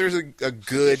really know that there's a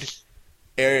good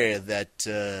area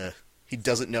that he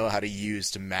doesn't know how to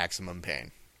use to maximum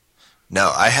pain.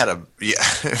 No, I had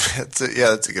that's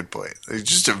a good point. Like,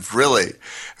 just a really,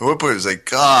 at one point it was like,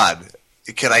 God,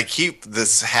 can I keep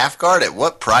this half guard at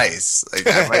what price? Like,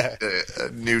 I might get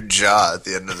a new jaw at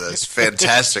the end of this.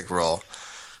 Fantastic role.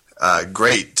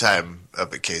 Great time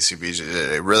up at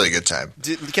KCBJ. A really good time.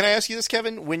 Can I ask you this,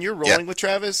 Kevin? When you're rolling with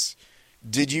Travis,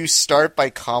 did you start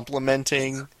by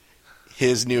complimenting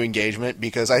his new engagement?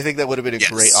 Because I think that would have been a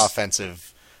great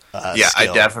offensive skill. I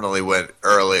definitely went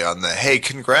early on the, hey,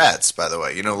 congrats, by the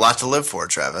way. A lot to live for,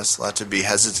 Travis. A lot to be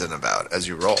hesitant about as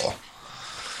you roll.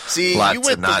 See, you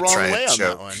went the wrong way on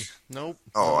that one. Nope.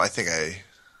 Oh, I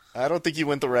don't think you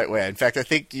went the right way. In fact, I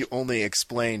think you only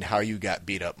explained how you got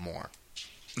beat up more.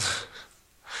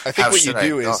 I think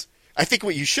I think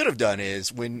what you should have done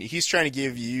is when he's trying to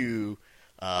give you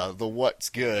the what's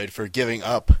good for giving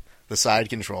up the side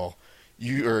control,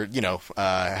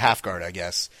 half guard, I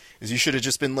guess, is you should have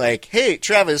just been like, hey,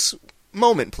 Travis,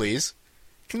 moment, please.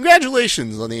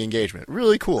 Congratulations on the engagement.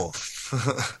 Really cool.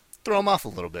 Throw him off a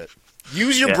little bit.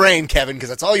 Use your brain, Kevin, because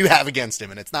that's all you have against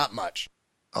him, and it's not much.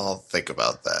 I'll think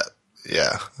about that.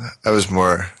 Yeah. I was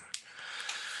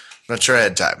not sure I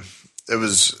had time. It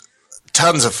was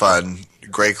tons of fun.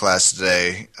 Great class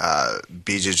today.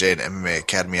 BJJ and MMA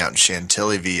Academy out in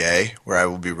Chantilly, VA, where I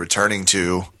will be returning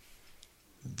to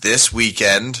this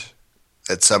weekend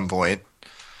at some point.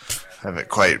 I haven't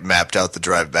quite mapped out the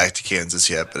drive back to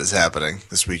Kansas yet, but it's happening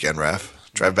this weekend,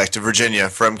 Raf. Drive back to Virginia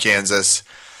from Kansas.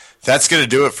 That's going to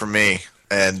do it for me,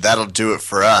 and that'll do it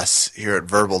for us here at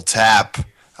Verbal Tap.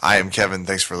 I am Kevin.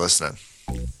 Thanks for listening.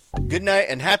 Good night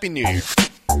and Happy New Year.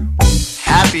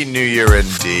 Happy New Year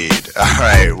indeed. All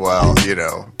right, well,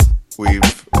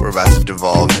 we're about to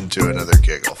devolve into another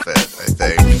giggle fit, I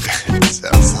think. It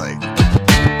sounds like.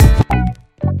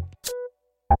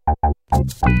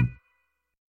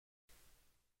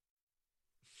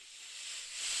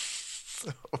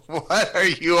 What are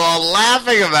you all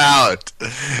laughing about?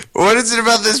 What is it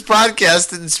about this podcast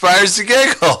that inspires the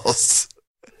giggles?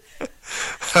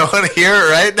 I want to hear it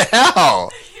right now.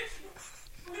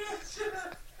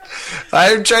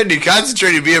 I'm trying to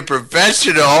concentrate and be a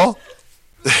professional.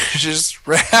 Just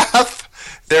rap.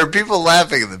 There are people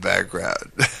laughing in the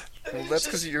background. Well, that's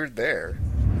because you're there.